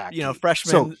 Exactly.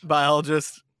 freshman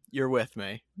biologist, you're with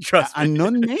me. Trust me. And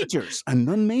non-majors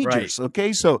Right.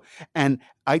 okay, so and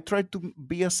I try to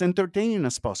be as entertaining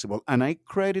as possible, and I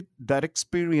credit that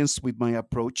experience with my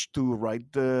approach to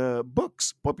write the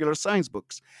books, popular science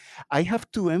books. I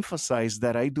have to emphasize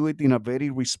that I do it in a very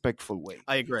respectful way.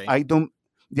 I agree. I don't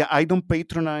Yeah, I don't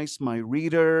patronize my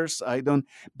readers. I don't,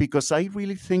 because I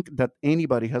really think that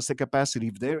anybody has the capacity,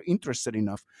 if they're interested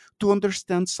enough, to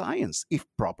understand science if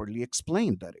properly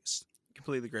explained, that is.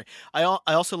 Completely agree. I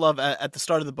also love at the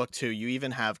start of the book too. You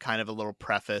even have kind of a little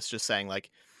preface just saying like,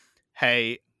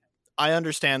 "Hey, I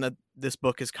understand that this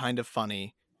book is kind of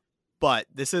funny, but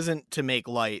this isn't to make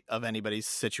light of anybody's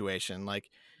situation. Like,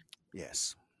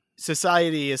 Yes.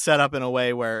 society is set up in a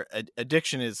way where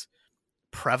addiction is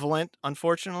prevalent,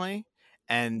 unfortunately,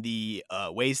 and the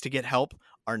ways to get help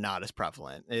are not as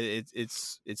prevalent.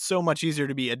 It's so much easier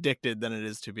to be addicted than it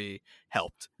is to be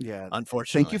helped, Yeah,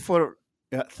 thank you unfortunately." for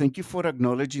thank you for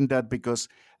acknowledging that, because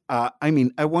I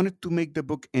mean, I wanted to make the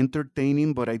book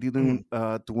entertaining, but I didn't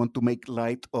Mhm. to want to make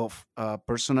light of a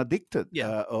person addicted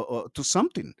Yeah. to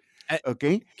something.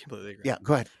 Okay. Completely agree. Yeah,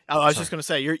 go ahead. I was Sorry. just going to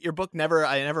say your book I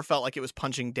never felt like it was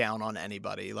punching down on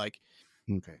anybody. Like,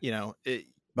 Okay.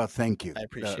 But thank you. I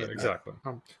appreciate it. Exactly.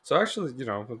 So actually,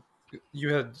 you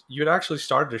had actually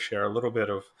started to share a little bit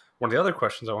of one of the other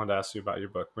questions I wanted to ask you about your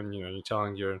book when you're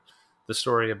telling the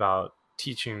story about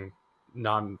teaching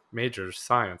non-majors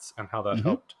science and how that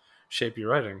helped shape your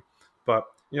writing. But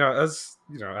as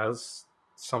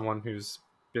someone who's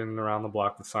been around the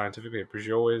block with scientific papers,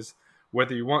 you always,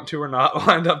 whether you want to or not,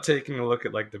 wind up taking a look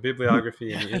at like the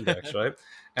bibliography and the index, right?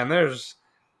 And there's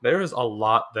a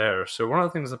lot there. So one of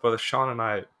the things that both Sean and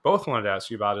I both wanted to ask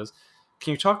you about is,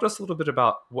 can you talk to us a little bit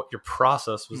about what your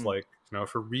process was like,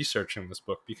 for researching this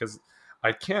book? Because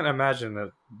I can't imagine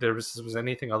that there was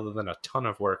anything other than a ton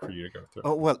of work for you to go through.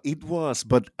 Oh, well, it was,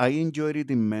 but I enjoyed it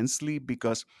immensely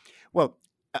because, well,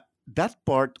 that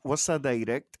part was a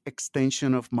direct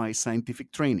extension of my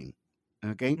scientific training.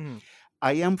 Okay.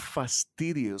 I am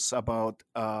fastidious about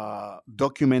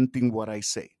documenting what I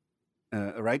say.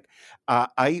 Right.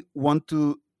 I want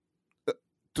to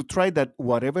try that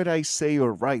whatever I say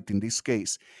or write in this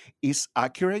case is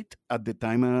accurate at the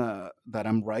time that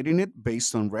I'm writing it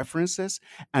based on references,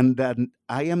 and that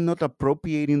I am not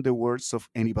appropriating the words of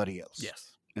anybody else. Yes.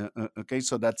 Okay,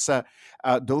 so that's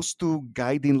those two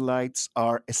guiding lights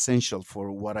are essential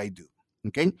for what I do.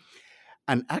 Okay,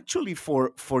 and actually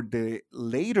for the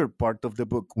later part of the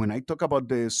book, when I talk about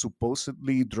the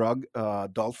supposedly drug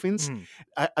dolphins,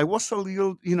 I was a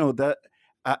little,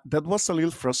 that was a little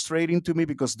frustrating to me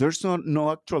because there's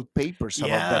no actual papers about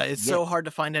that. Yeah, it's so hard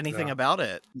to find anything about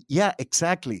it. Yeah,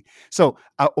 exactly. So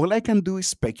all I can do is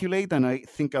speculate, and I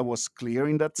think I was clear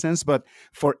in that sense. But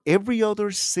for every other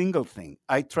single thing,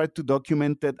 I tried to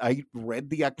document it. I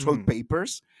read the actual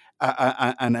papers,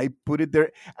 and I put it there.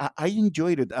 I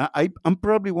enjoyed it. I'm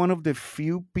probably one of the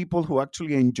few people who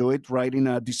actually enjoyed writing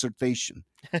a dissertation.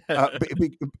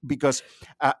 Because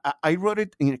I wrote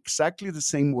it in exactly the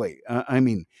same way. I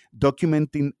mean,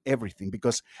 documenting everything,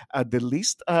 because the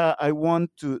least I want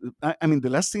to, the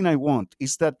last thing I want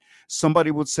is that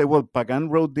somebody would say, well, Pagan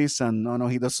wrote this and no,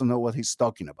 he doesn't know what he's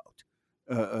talking about.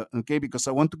 Okay, because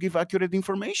I want to give accurate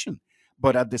information.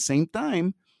 But at the same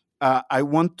time, I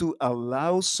want to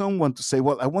allow someone to say,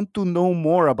 well, I want to know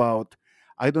more about,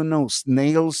 I don't know,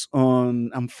 snails on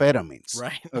amphetamines.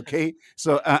 Right. Okay.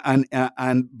 So,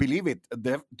 and believe it,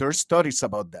 there's studies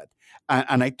about that.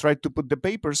 And I try to put the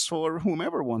papers for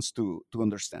whomever wants to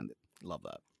understand it. Love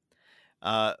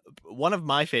that. One of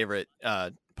my favorite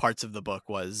parts of the book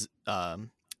was the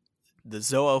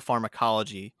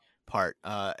zoopharmacology part.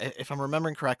 If I'm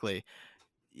remembering correctly,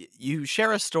 you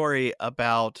share a story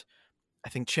about, I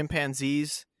think,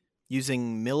 chimpanzees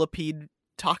using millipede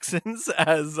toxins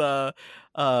as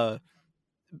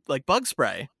like bug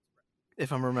spray,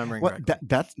 if I'm remembering correctly.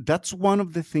 That's one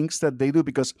of the things that they do,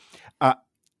 because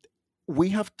we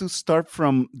have to start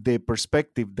from the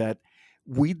perspective that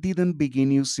we didn't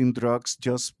begin using drugs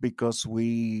just because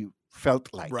we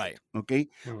felt like it, okay?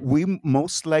 We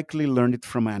most likely learned it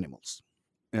from animals.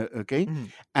 Okay,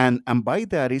 and by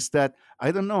that is that,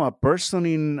 I don't know, a person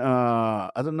in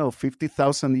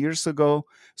 50,000 years ago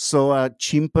saw a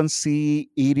chimpanzee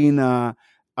eating a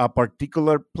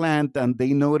particular plant, and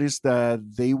they noticed that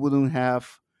they wouldn't have,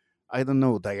 I don't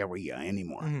know, diarrhea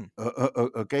anymore.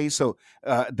 Okay, so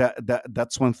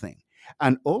that's one thing.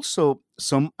 And also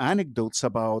some anecdotes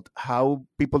about how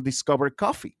people discover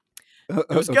coffee. It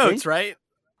was goats, right?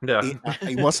 Yeah,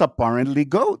 it was apparently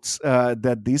goats.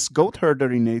 That this goat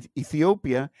herder in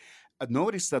Ethiopia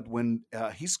noticed that when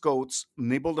his goats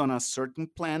nibbled on a certain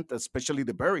plant, especially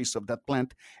the berries of that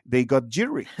plant, they got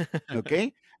jittery.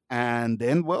 Okay. And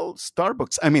then, well,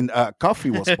 coffee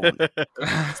was born.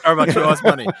 Starbucks was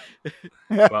money.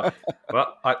 well,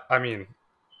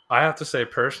 I have to say,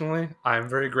 personally, I'm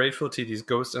very grateful to these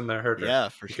ghosts and their herder. Yeah,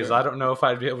 for because sure. I don't know if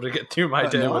I'd be able to get through my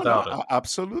day without it.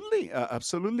 Absolutely.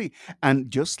 Absolutely. And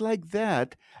just like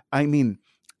that,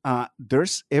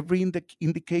 there's every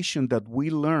indication that we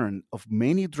learn of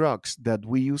many drugs that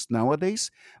we use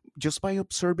nowadays just by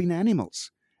observing animals.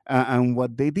 And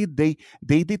what they did, they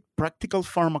did practical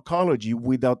pharmacology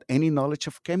without any knowledge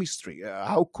of chemistry.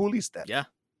 How cool is that? Yeah.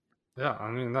 Yeah,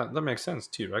 that makes sense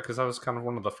too, right? Because that was kind of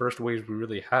one of the first ways we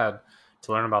really had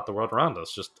to learn about the world around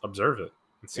us. Just observe it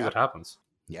and see what happens.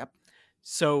 Yep.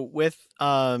 So with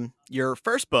your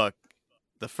first book,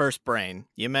 The First Brain,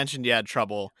 you mentioned you had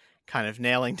trouble kind of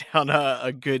nailing down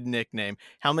a good nickname.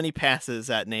 How many passes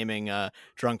at naming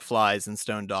drunk flies and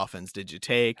stone dolphins did you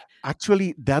take?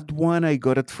 Actually, that one I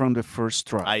got it from the first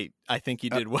try. I think you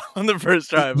did well on the first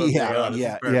try. If I'm being Yeah, honest.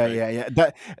 yeah, Perfect. yeah.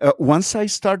 That once I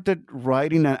started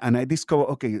writing and I discovered,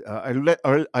 okay,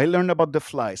 I learned about the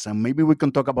flies, and maybe we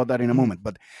can talk about that in a Mhm. moment.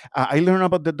 But I learned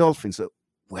about the dolphins.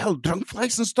 Well, drunk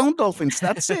flies and stone dolphins.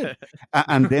 That's it.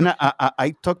 And then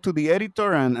I talked to the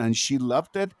editor, and she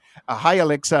loved it. Hi,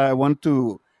 Alexa. I want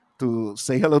to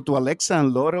say hello to Alexa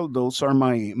and Laurel. Those are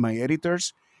my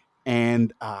editors.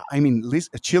 And I mean,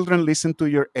 children listen to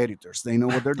your editors. They know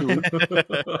what they're doing.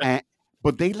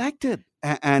 But they liked it,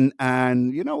 and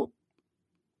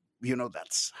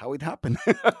that's how it happened.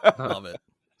 Love it.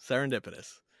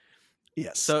 Serendipitous.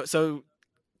 Yes. So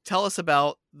tell us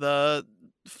about the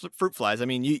fruit flies. I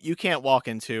mean, you can't walk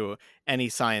into any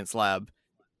science lab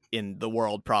in the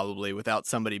world probably without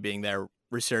somebody being there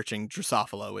researching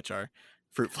Drosophila, which are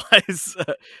fruit flies.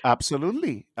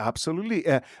 Absolutely.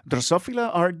 Drosophila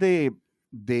are the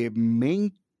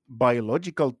main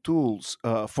biological tools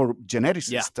for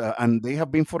geneticists, and they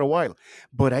have been for a while.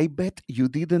 But I bet you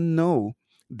didn't know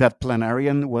that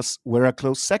planarian were a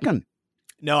close second.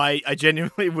 No, I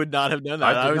genuinely would not have known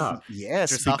that. I did not.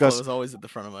 Yes, Drosophila because was always at the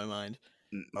front of my mind.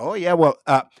 oh yeah, well,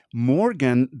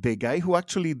 Morgan, the guy who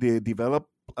actually developed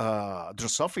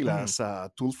Drosophila as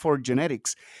a tool for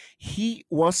genetics, he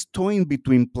was toying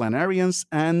between planarians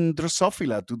and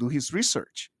Drosophila to do his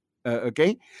research.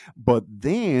 Okay, but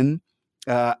then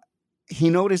he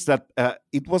noticed that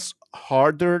it was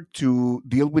harder to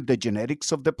deal with the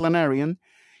genetics of the planarian.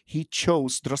 He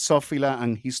chose Drosophila,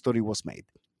 and history was made.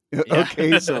 Yeah.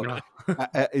 Okay, so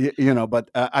but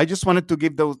I just wanted to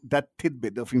give that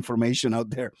tidbit of information out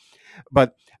there.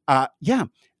 But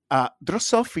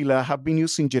Drosophila have been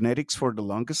using genetics for the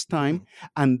longest time,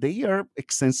 and they are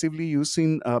extensively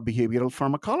using behavioral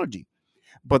pharmacology.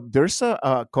 But there's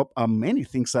many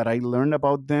things that I learned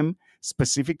about them,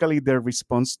 specifically their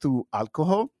response to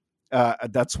alcohol.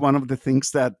 That's one of the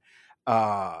things that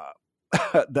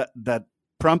that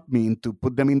prompt me to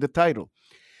put them in the title.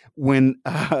 When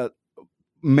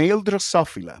male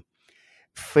Drosophila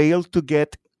fail to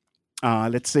get,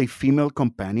 let's say, female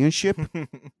companionship,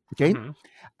 okay,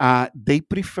 they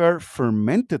prefer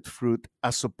fermented fruit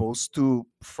as opposed to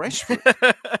fresh fruit.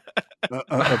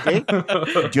 Okay,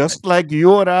 just like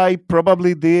you or I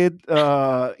probably did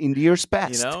in the years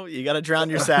past. You got to drown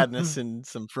your sadness in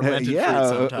some fermented fruit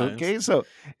sometimes. Okay, so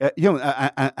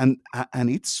and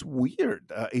it's weird.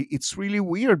 It's really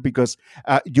weird because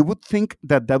you would think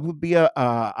that would be a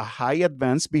high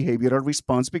advanced behavioral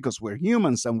response because we're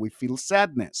humans and we feel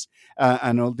sadness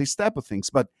and all these type of things.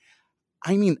 But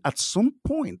I mean, at some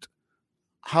point,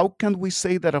 how can we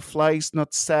say that a fly is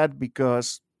not sad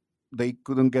because they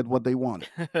couldn't get what they wanted?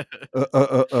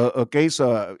 Okay,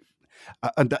 so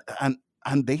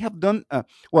and they have done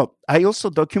well. I also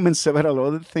document several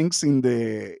other things in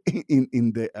the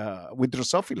with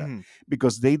Drosophila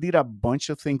because they did a bunch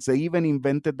of things. They even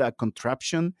invented a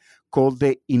contraption called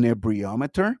the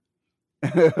inebriometer.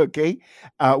 Okay,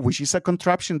 which is a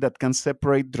contraption that can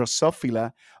separate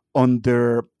Drosophila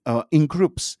in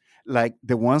groups, like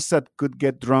the ones that could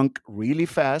get drunk really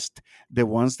fast, the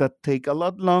ones that take a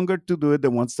lot longer to do it,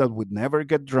 the ones that would never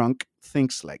get drunk,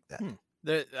 things like that.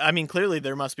 I mean, clearly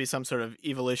there must be some sort of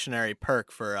evolutionary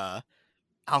perk for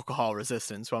alcohol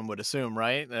resistance, one would assume,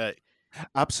 right?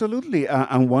 Absolutely.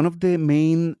 And one of the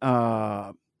main,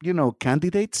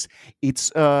 candidates,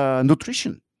 it's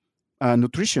nutrition.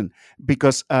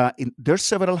 Because there's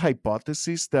several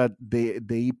hypotheses that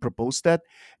they propose that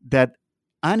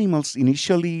animals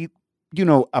initially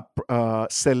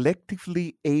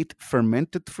selectively ate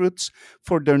fermented fruits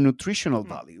for their nutritional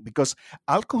value, because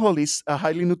alcohol is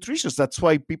highly nutritious. That's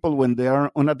why people, when they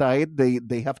are on a diet,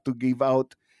 they have to give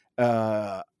out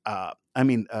they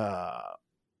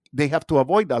have to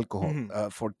avoid alcohol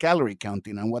for calorie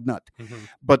counting and whatnot.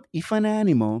 But if an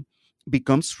animal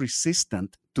becomes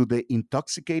resistant to the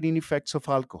intoxicating effects of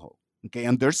alcohol, okay,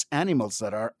 and there's animals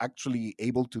that are actually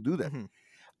able to do that,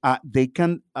 they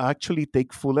can actually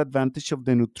take full advantage of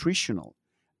the nutritional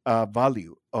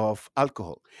value of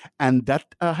alcohol. And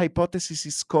that hypothesis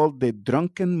is called the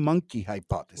drunken monkey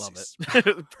hypothesis. Love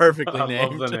it. Perfectly named. I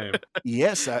love the name.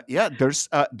 Yes,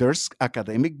 there's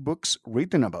academic books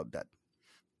written about that.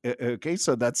 Okay,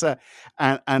 so that's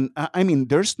and I mean,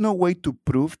 there's no way to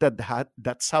prove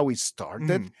that's how it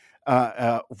started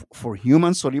for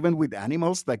humans or even with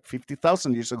animals like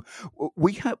 50,000 years ago.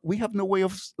 We have no way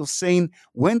of saying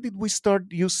when did we start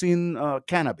using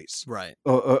cannabis, right?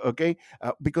 Okay,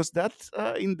 because that's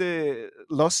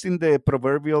lost in the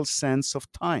proverbial sense of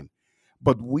time.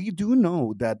 But we do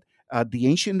know that the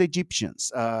ancient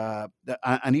Egyptians,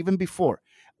 and even before,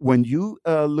 when you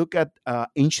look at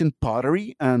ancient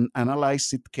pottery and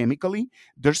analyze it chemically,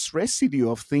 there's residue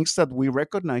of things that we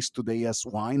recognize today as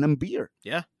wine and beer.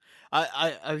 Yeah,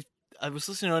 I was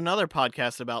listening to another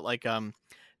podcast about like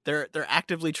they're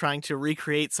actively trying to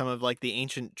recreate some of like the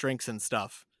ancient drinks and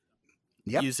stuff.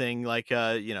 Yep. Using like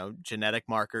genetic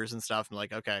markers and stuff, and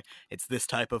like, okay, it's this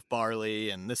type of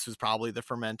barley and this was probably the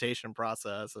fermentation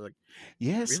process. Like,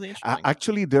 Yes, really interesting.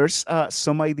 actually, there's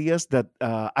some ideas that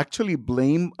actually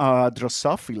blame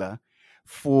Drosophila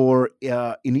for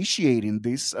initiating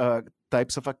these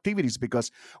types of activities, because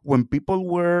when people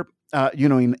were,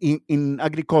 in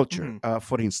agriculture,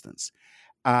 for instance,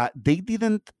 they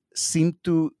didn't seem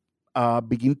to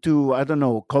begin to, I don't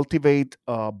know, cultivate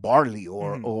barley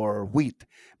or wheat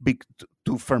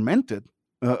to ferment it.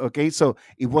 Okay, so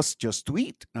it was just to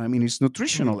eat. I mean, it's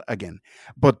nutritional again.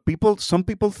 But some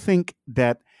people think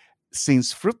that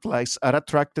since fruit flies are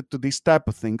attracted to these type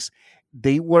of things,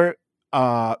 they were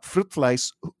fruit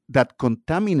flies that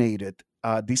contaminated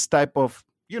this type of,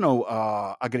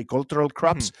 agricultural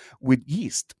crops with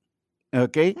yeast.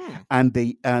 Okay, and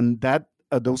that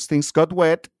those things got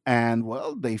wet, and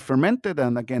well, they fermented,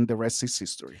 and again, the rest is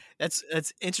history. That's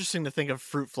interesting to think of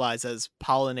fruit flies as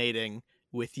pollinating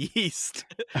with yeast.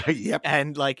 Yep.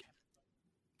 And like,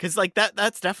 because like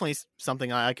that's definitely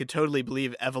something I could totally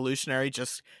believe evolutionary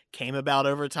just came about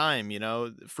over time.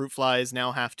 Fruit flies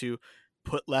now have to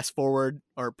put forward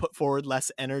less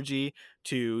energy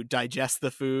to digest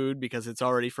the food because it's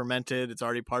already fermented, it's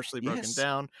already partially broken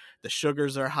down, the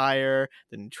sugars are higher,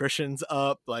 the nutrition's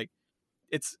up. Like,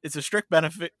 it's a strict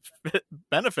benefit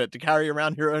to carry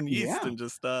around your own yeast and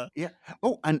just Oh,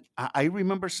 and I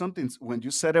remember something when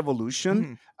you said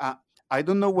evolution. I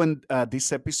don't know when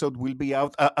this episode will be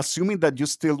out, assuming that you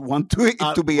still want it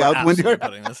to be out when you're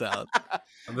putting this out.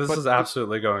 This is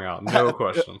absolutely going out, no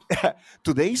question.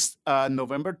 Today's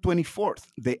November 24th,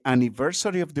 the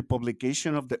anniversary of the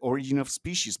publication of The Origin of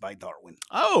Species by Darwin.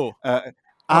 Oh.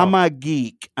 I'm a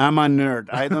geek. I'm a nerd.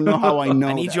 I don't know how I know.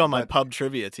 I need you on my pub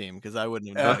trivia team because I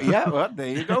wouldn't have known. Yeah, well, there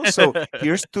you go. So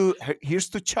here's to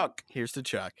Chuck. Here's to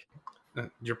Chuck.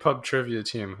 Your pub trivia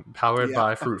team, powered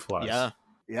by fruit flies. Yeah.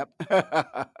 Yep.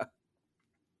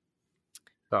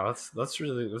 No, that's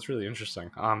really interesting.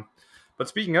 But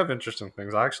speaking of interesting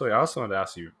things, I also wanted to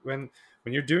ask you, when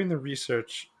you're doing the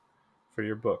research for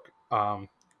your book, and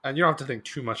you don't have to think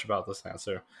too much about this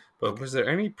answer, but was there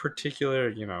any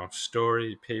particular,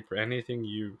 story, paper, anything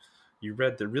you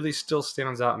read that really still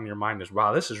stands out in your mind as,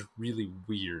 wow, this is really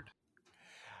weird?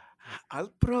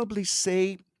 I'll probably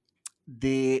say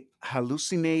the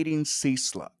hallucinating sea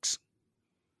slugs.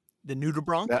 The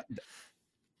nudibranch?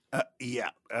 Yeah.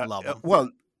 Love them. Well,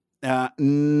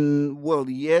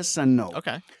 yes and no.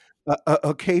 Okay.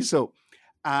 Okay, so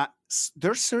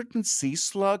there's certain sea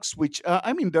slugs which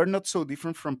they're not so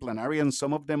different from planarians.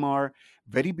 Some of them are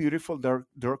very beautiful.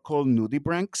 They're called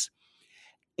nudibranchs,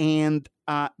 and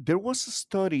there was a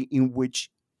study in which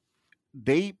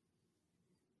they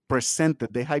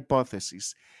presented the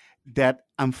hypothesis that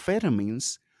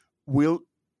amphetamines will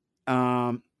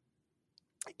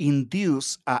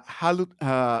induce a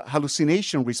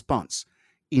hallucination response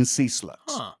in sea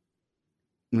slugs.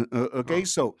 Okay,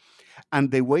 so,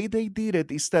 and the way they did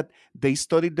it is that they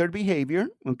studied their behavior,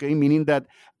 okay, meaning that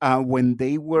when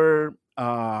they were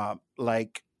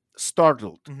like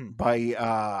startled by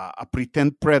a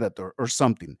pretend predator or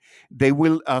something, they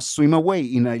will swim away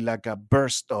in a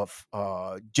burst of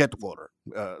jet water,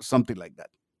 something like that.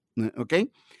 Okay,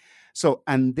 so,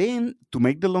 and then to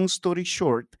make the long story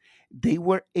short, they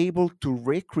were able to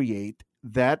recreate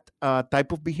that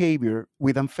type of behavior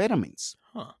with amphetamines.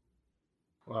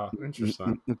 Wow,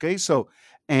 interesting. Okay, so,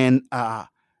 and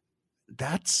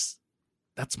that's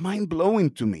mind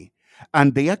blowing to me.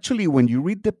 And they actually, when you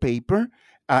read the paper,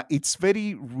 it's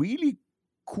really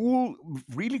cool,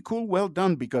 well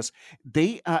done, because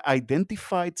they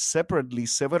identified separately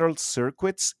several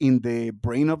circuits in the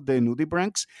brain of the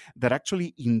nudibranchs that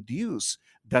actually induce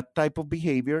that type of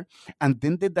behavior, and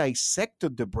then they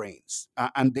dissected the brains,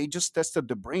 and they just tested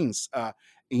the brains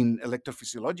in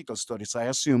electrophysiological studies, I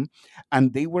assume,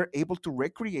 and they were able to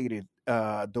recreate it,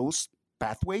 those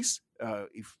pathways,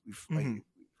 if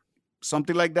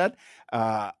something like that,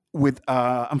 with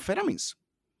amphetamines.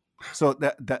 So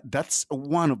that's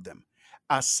one of them.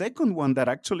 A second one that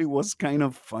actually was kind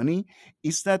of funny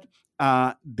is that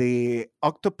the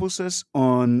octopuses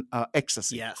on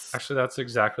ecstasy. Yes. Actually, that's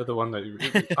exactly the one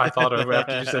that I thought of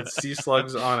after you said sea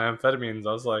slugs on amphetamines.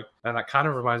 I was like, and that kind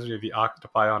of reminds me of the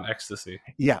octopi on ecstasy.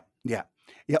 Yeah.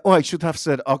 Yeah. Oh, I should have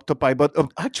said octopi, but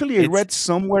actually, I It's read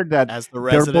somewhere that as the they're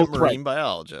resident both right. marine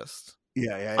biologist.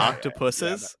 Yeah, yeah, yeah,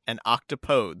 Octopuses and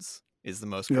octopodes is the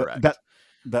most correct.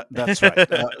 That's right.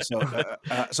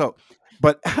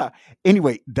 But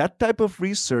anyway, that type of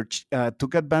research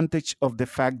took advantage of the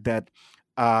fact that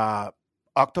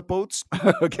octopods,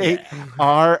 okay,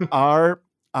 Yeah.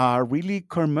 are really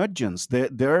curmudgeons.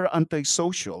 They're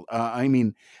antisocial. I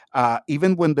mean,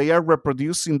 even when they are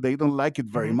reproducing, they don't like it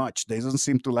very Mhm. much. They don't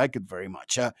seem to like it very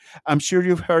much. I'm sure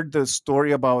you've heard the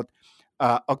story about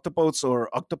octopods or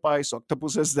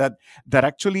octopuses that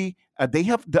actually they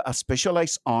have a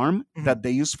specialized arm Mhm. that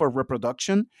they use for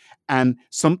reproduction, and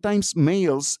sometimes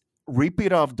males rip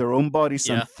it off their own bodies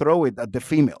Yeah. and throw it at the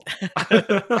female.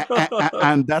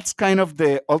 And that's kind of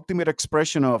the ultimate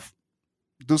expression of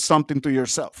do something to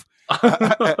yourself,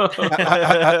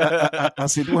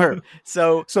 as it were.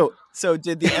 So So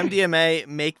did the MDMA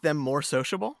make them more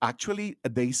sociable? actually,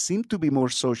 they seem to be more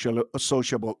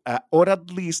sociable, or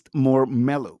at least more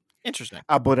mellow. Interesting.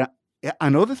 But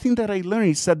another thing that I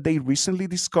learned is that they recently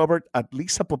discovered at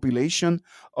least a population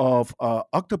of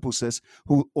octopuses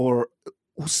who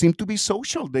seem to be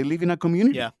social. They live in a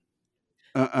community. Yeah.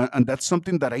 And that's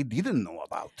something that I didn't know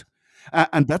about.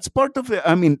 And that's part of the.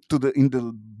 I mean, in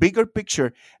the bigger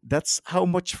picture, that's how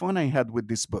much fun I had with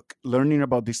this book, learning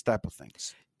about this type of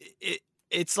things.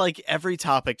 It's like every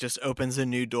topic just opens a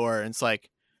new door, and it's like,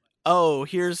 oh,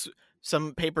 here's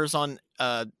some papers on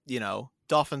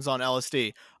dolphins on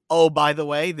LSD. Oh, by the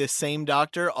way, this same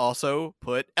doctor also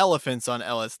put elephants on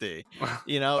LSD.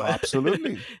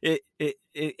 Absolutely.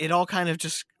 It all kind of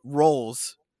just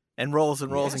rolls and rolls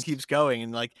and rolls and Yes. keeps going,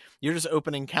 and like you're just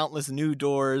opening countless new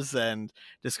doors and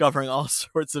discovering all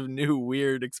sorts of new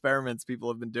weird experiments people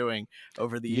have been doing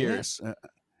over the years. Yes.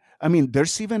 I mean,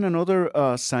 there's even another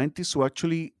scientist who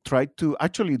actually tried to.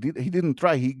 Actually, he didn't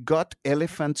try. He got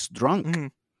elephants drunk.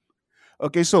 Mhm.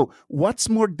 Okay, so what's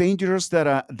more dangerous than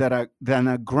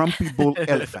a grumpy bull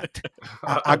elephant?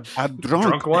 A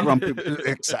drunk one? grumpy.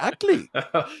 Exactly.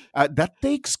 That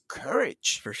takes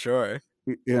courage. For sure.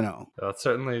 You know. I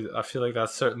feel like that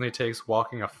certainly takes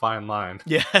walking a fine line.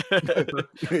 Yeah.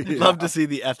 Love to see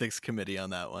the ethics committee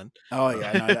on that one. Oh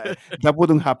yeah, no, that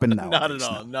wouldn't happen now. Not at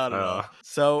all. Not at all.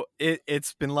 So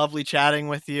it's been lovely chatting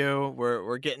with you.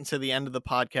 We're getting to the end of the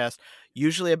podcast.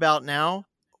 Usually about now,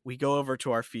 we go over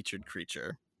to our featured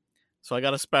creature. So I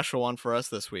got a special one for us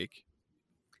this week.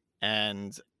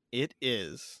 And it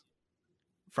is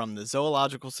from the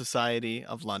Zoological Society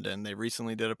of London. They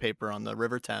recently did a paper on the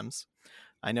River Thames.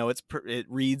 I know it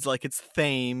reads like it's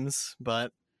Thames,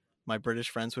 but my British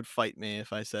friends would fight me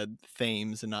if I said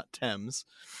Thames and not Thames.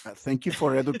 Thank you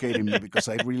for educating me, because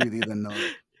I really didn't know.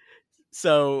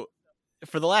 So,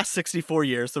 for the last 64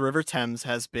 years, the River Thames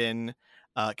has been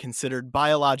considered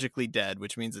biologically dead,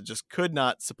 which means it just could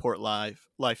not support life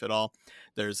at all.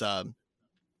 There's a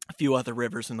few other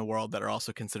rivers in the world that are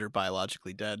also considered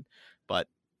biologically dead, but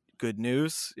good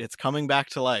news, it's coming back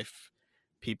to life.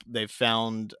 They've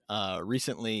found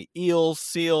recently eels,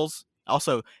 seals.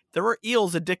 Also, there were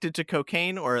eels addicted to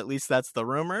cocaine, or at least that's the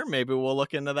rumor. Maybe we'll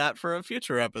look into that for a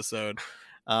future episode.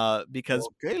 Because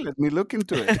okay, let me look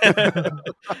into it.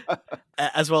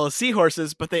 As well as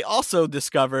seahorses, but they also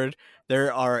discovered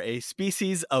there are a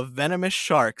species of venomous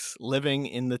sharks living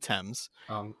in the Thames.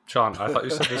 John, I thought you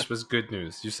said this was good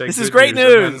news. You said this good is great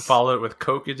news. And then news. follow it with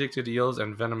coke-addicted eels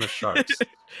and venomous sharks.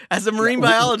 As a marine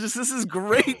biologist, this is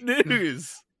great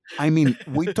news. I mean,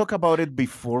 we talk about it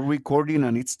before recording,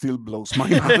 and it still blows my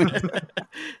mind.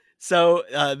 So,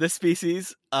 this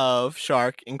species of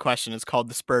shark in question is called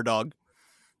the spur dog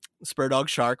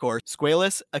shark, or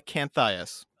Squalus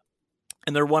acanthias.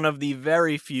 And they're one of the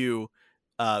very few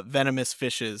venomous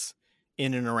fishes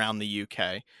in and around the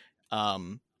UK.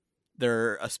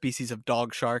 They're a species of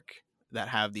dog shark that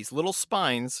have these little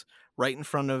spines right in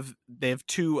front of... They have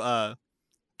two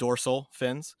dorsal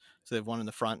fins. So they have one in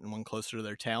the front and one closer to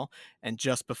their tail. And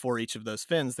just before each of those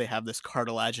fins, they have this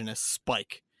cartilaginous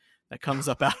spike that comes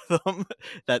up out of them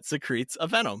that secretes a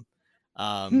venom.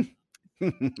 And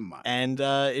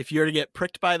if you were to get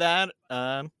pricked by that,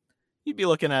 you'd be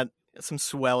looking at some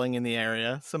swelling in the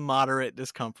area, some moderate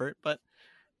discomfort, but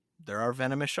there are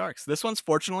venomous sharks. This one's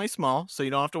fortunately small, so you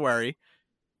don't have to worry.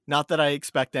 Not that I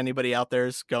expect anybody out there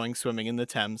is going swimming in the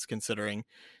Thames, considering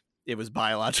it was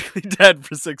biologically dead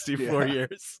for 64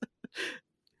 years.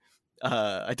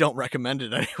 I don't recommend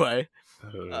it anyway.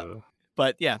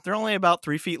 But yeah, they're only about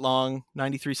 3 feet long,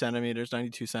 93 centimeters,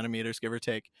 92 centimeters, give or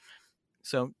take.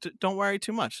 So don't worry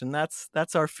too much. And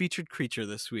that's our featured creature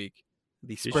this week.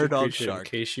 The Fishy spur dog creature, shark. in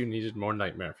case you needed more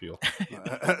nightmare fuel.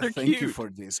 Thank you cute. for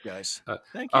this, guys.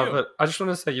 Thank you. But I just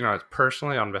want to say,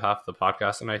 personally on behalf of the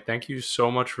podcast, and I thank you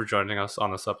so much for joining us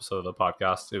on this episode of the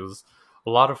podcast. It was a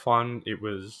lot of fun. It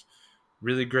was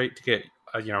really great to get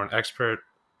an expert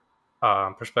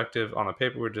perspective on the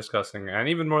paper we're discussing, and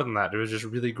even more than that, it was just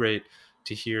really great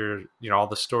to hear all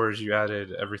the stories you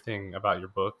added, everything about your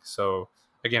book. So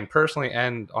again, personally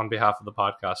and on behalf of the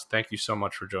podcast, thank you so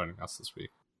much for joining us this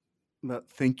week.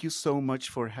 Thank you so much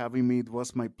for having me. It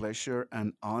was my pleasure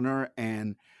and honor,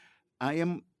 and I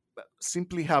am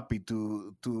simply happy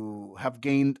to have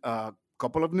gained a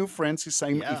couple of new friends, if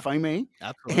I may.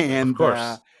 Absolutely. And Of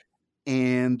course.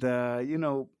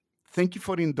 thank you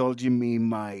for indulging me in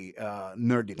my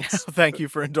nerdiness. Thank you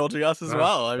for indulging us as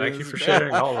well. Thank you for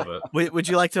sharing all of it. Would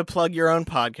you like to plug your own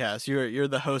podcast? You're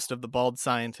the host of the Bald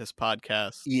Scientist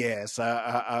podcast. Yes,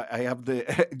 I have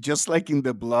just like in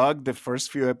the blog, the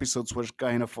first few episodes were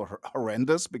kind of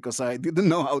horrendous because I didn't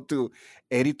know how to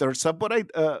edit or sub, but I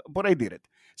did it.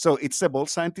 So it's the Bald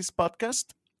Scientist podcast,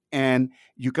 and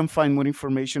you can find more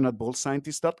information at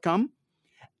baldscientist.com.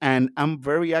 And I'm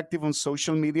very active on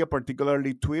social media,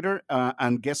 particularly Twitter.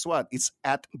 And guess what? It's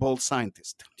at Bald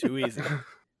Scientist. Too easy.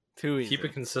 Too easy. Keep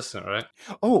it consistent, right?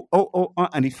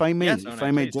 And if I may, Yes,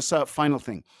 please. just a final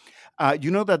thing.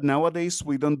 You know that nowadays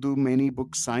we don't do many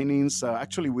book signings.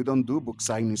 Actually, we don't do book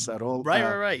signings at all.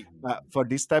 Right. For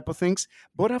this type of things.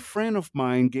 But a friend of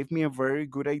mine gave me a very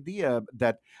good idea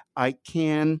that I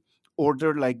can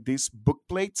order like these book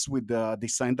plates with the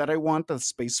design that I want, a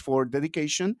space for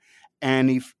dedication.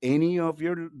 And if any of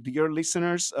your dear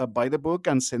listeners buy the book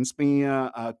and sends me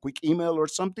a quick email or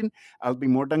something, I'll be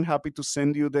more than happy to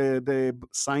send you the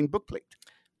signed book plate.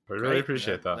 We really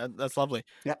appreciate that. That's lovely.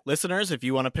 Yeah. Listeners, if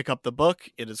you want to pick up the book,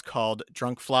 it is called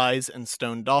Drunk Flies and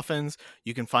Stoned Dolphins.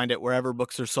 You can find it wherever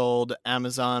books are sold,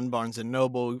 Amazon, Barnes &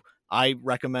 Noble. I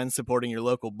recommend supporting your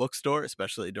local bookstore,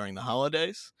 especially during the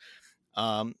holidays.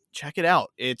 Check it out.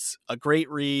 It's a great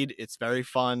read. It's very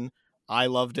fun. I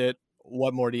loved it.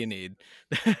 What more do you need?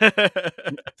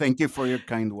 Thank you for your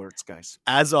kind words, guys.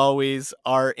 As always,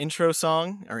 our intro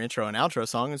and outro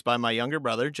song is by my younger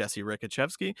brother, Jesse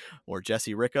Rikachevsky, or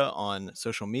Jesse Ricka on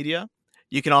social media.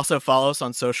 You can also follow us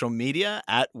on social media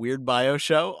at Weird Bio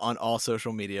Show on all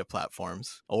social media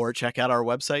platforms, or check out our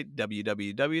website,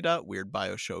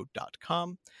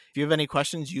 www.weirdbioshow.com. If you have any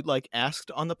questions you'd like asked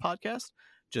on the podcast,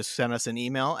 just send us an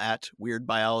email at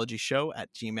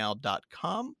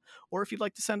weirdbiologyshow@gmail.com. Or if you'd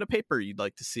like to send a paper you'd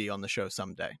like to see on the show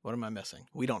someday. What am I missing?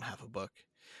 We don't have a book.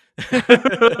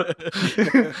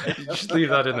 Just leave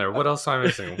that in there. What else am I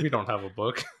missing? We don't have a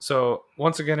book. So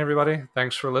once again, everybody,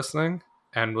 thanks for listening.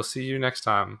 And we'll see you next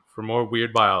time for more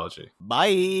Weird Biology.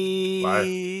 Bye.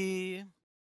 Bye.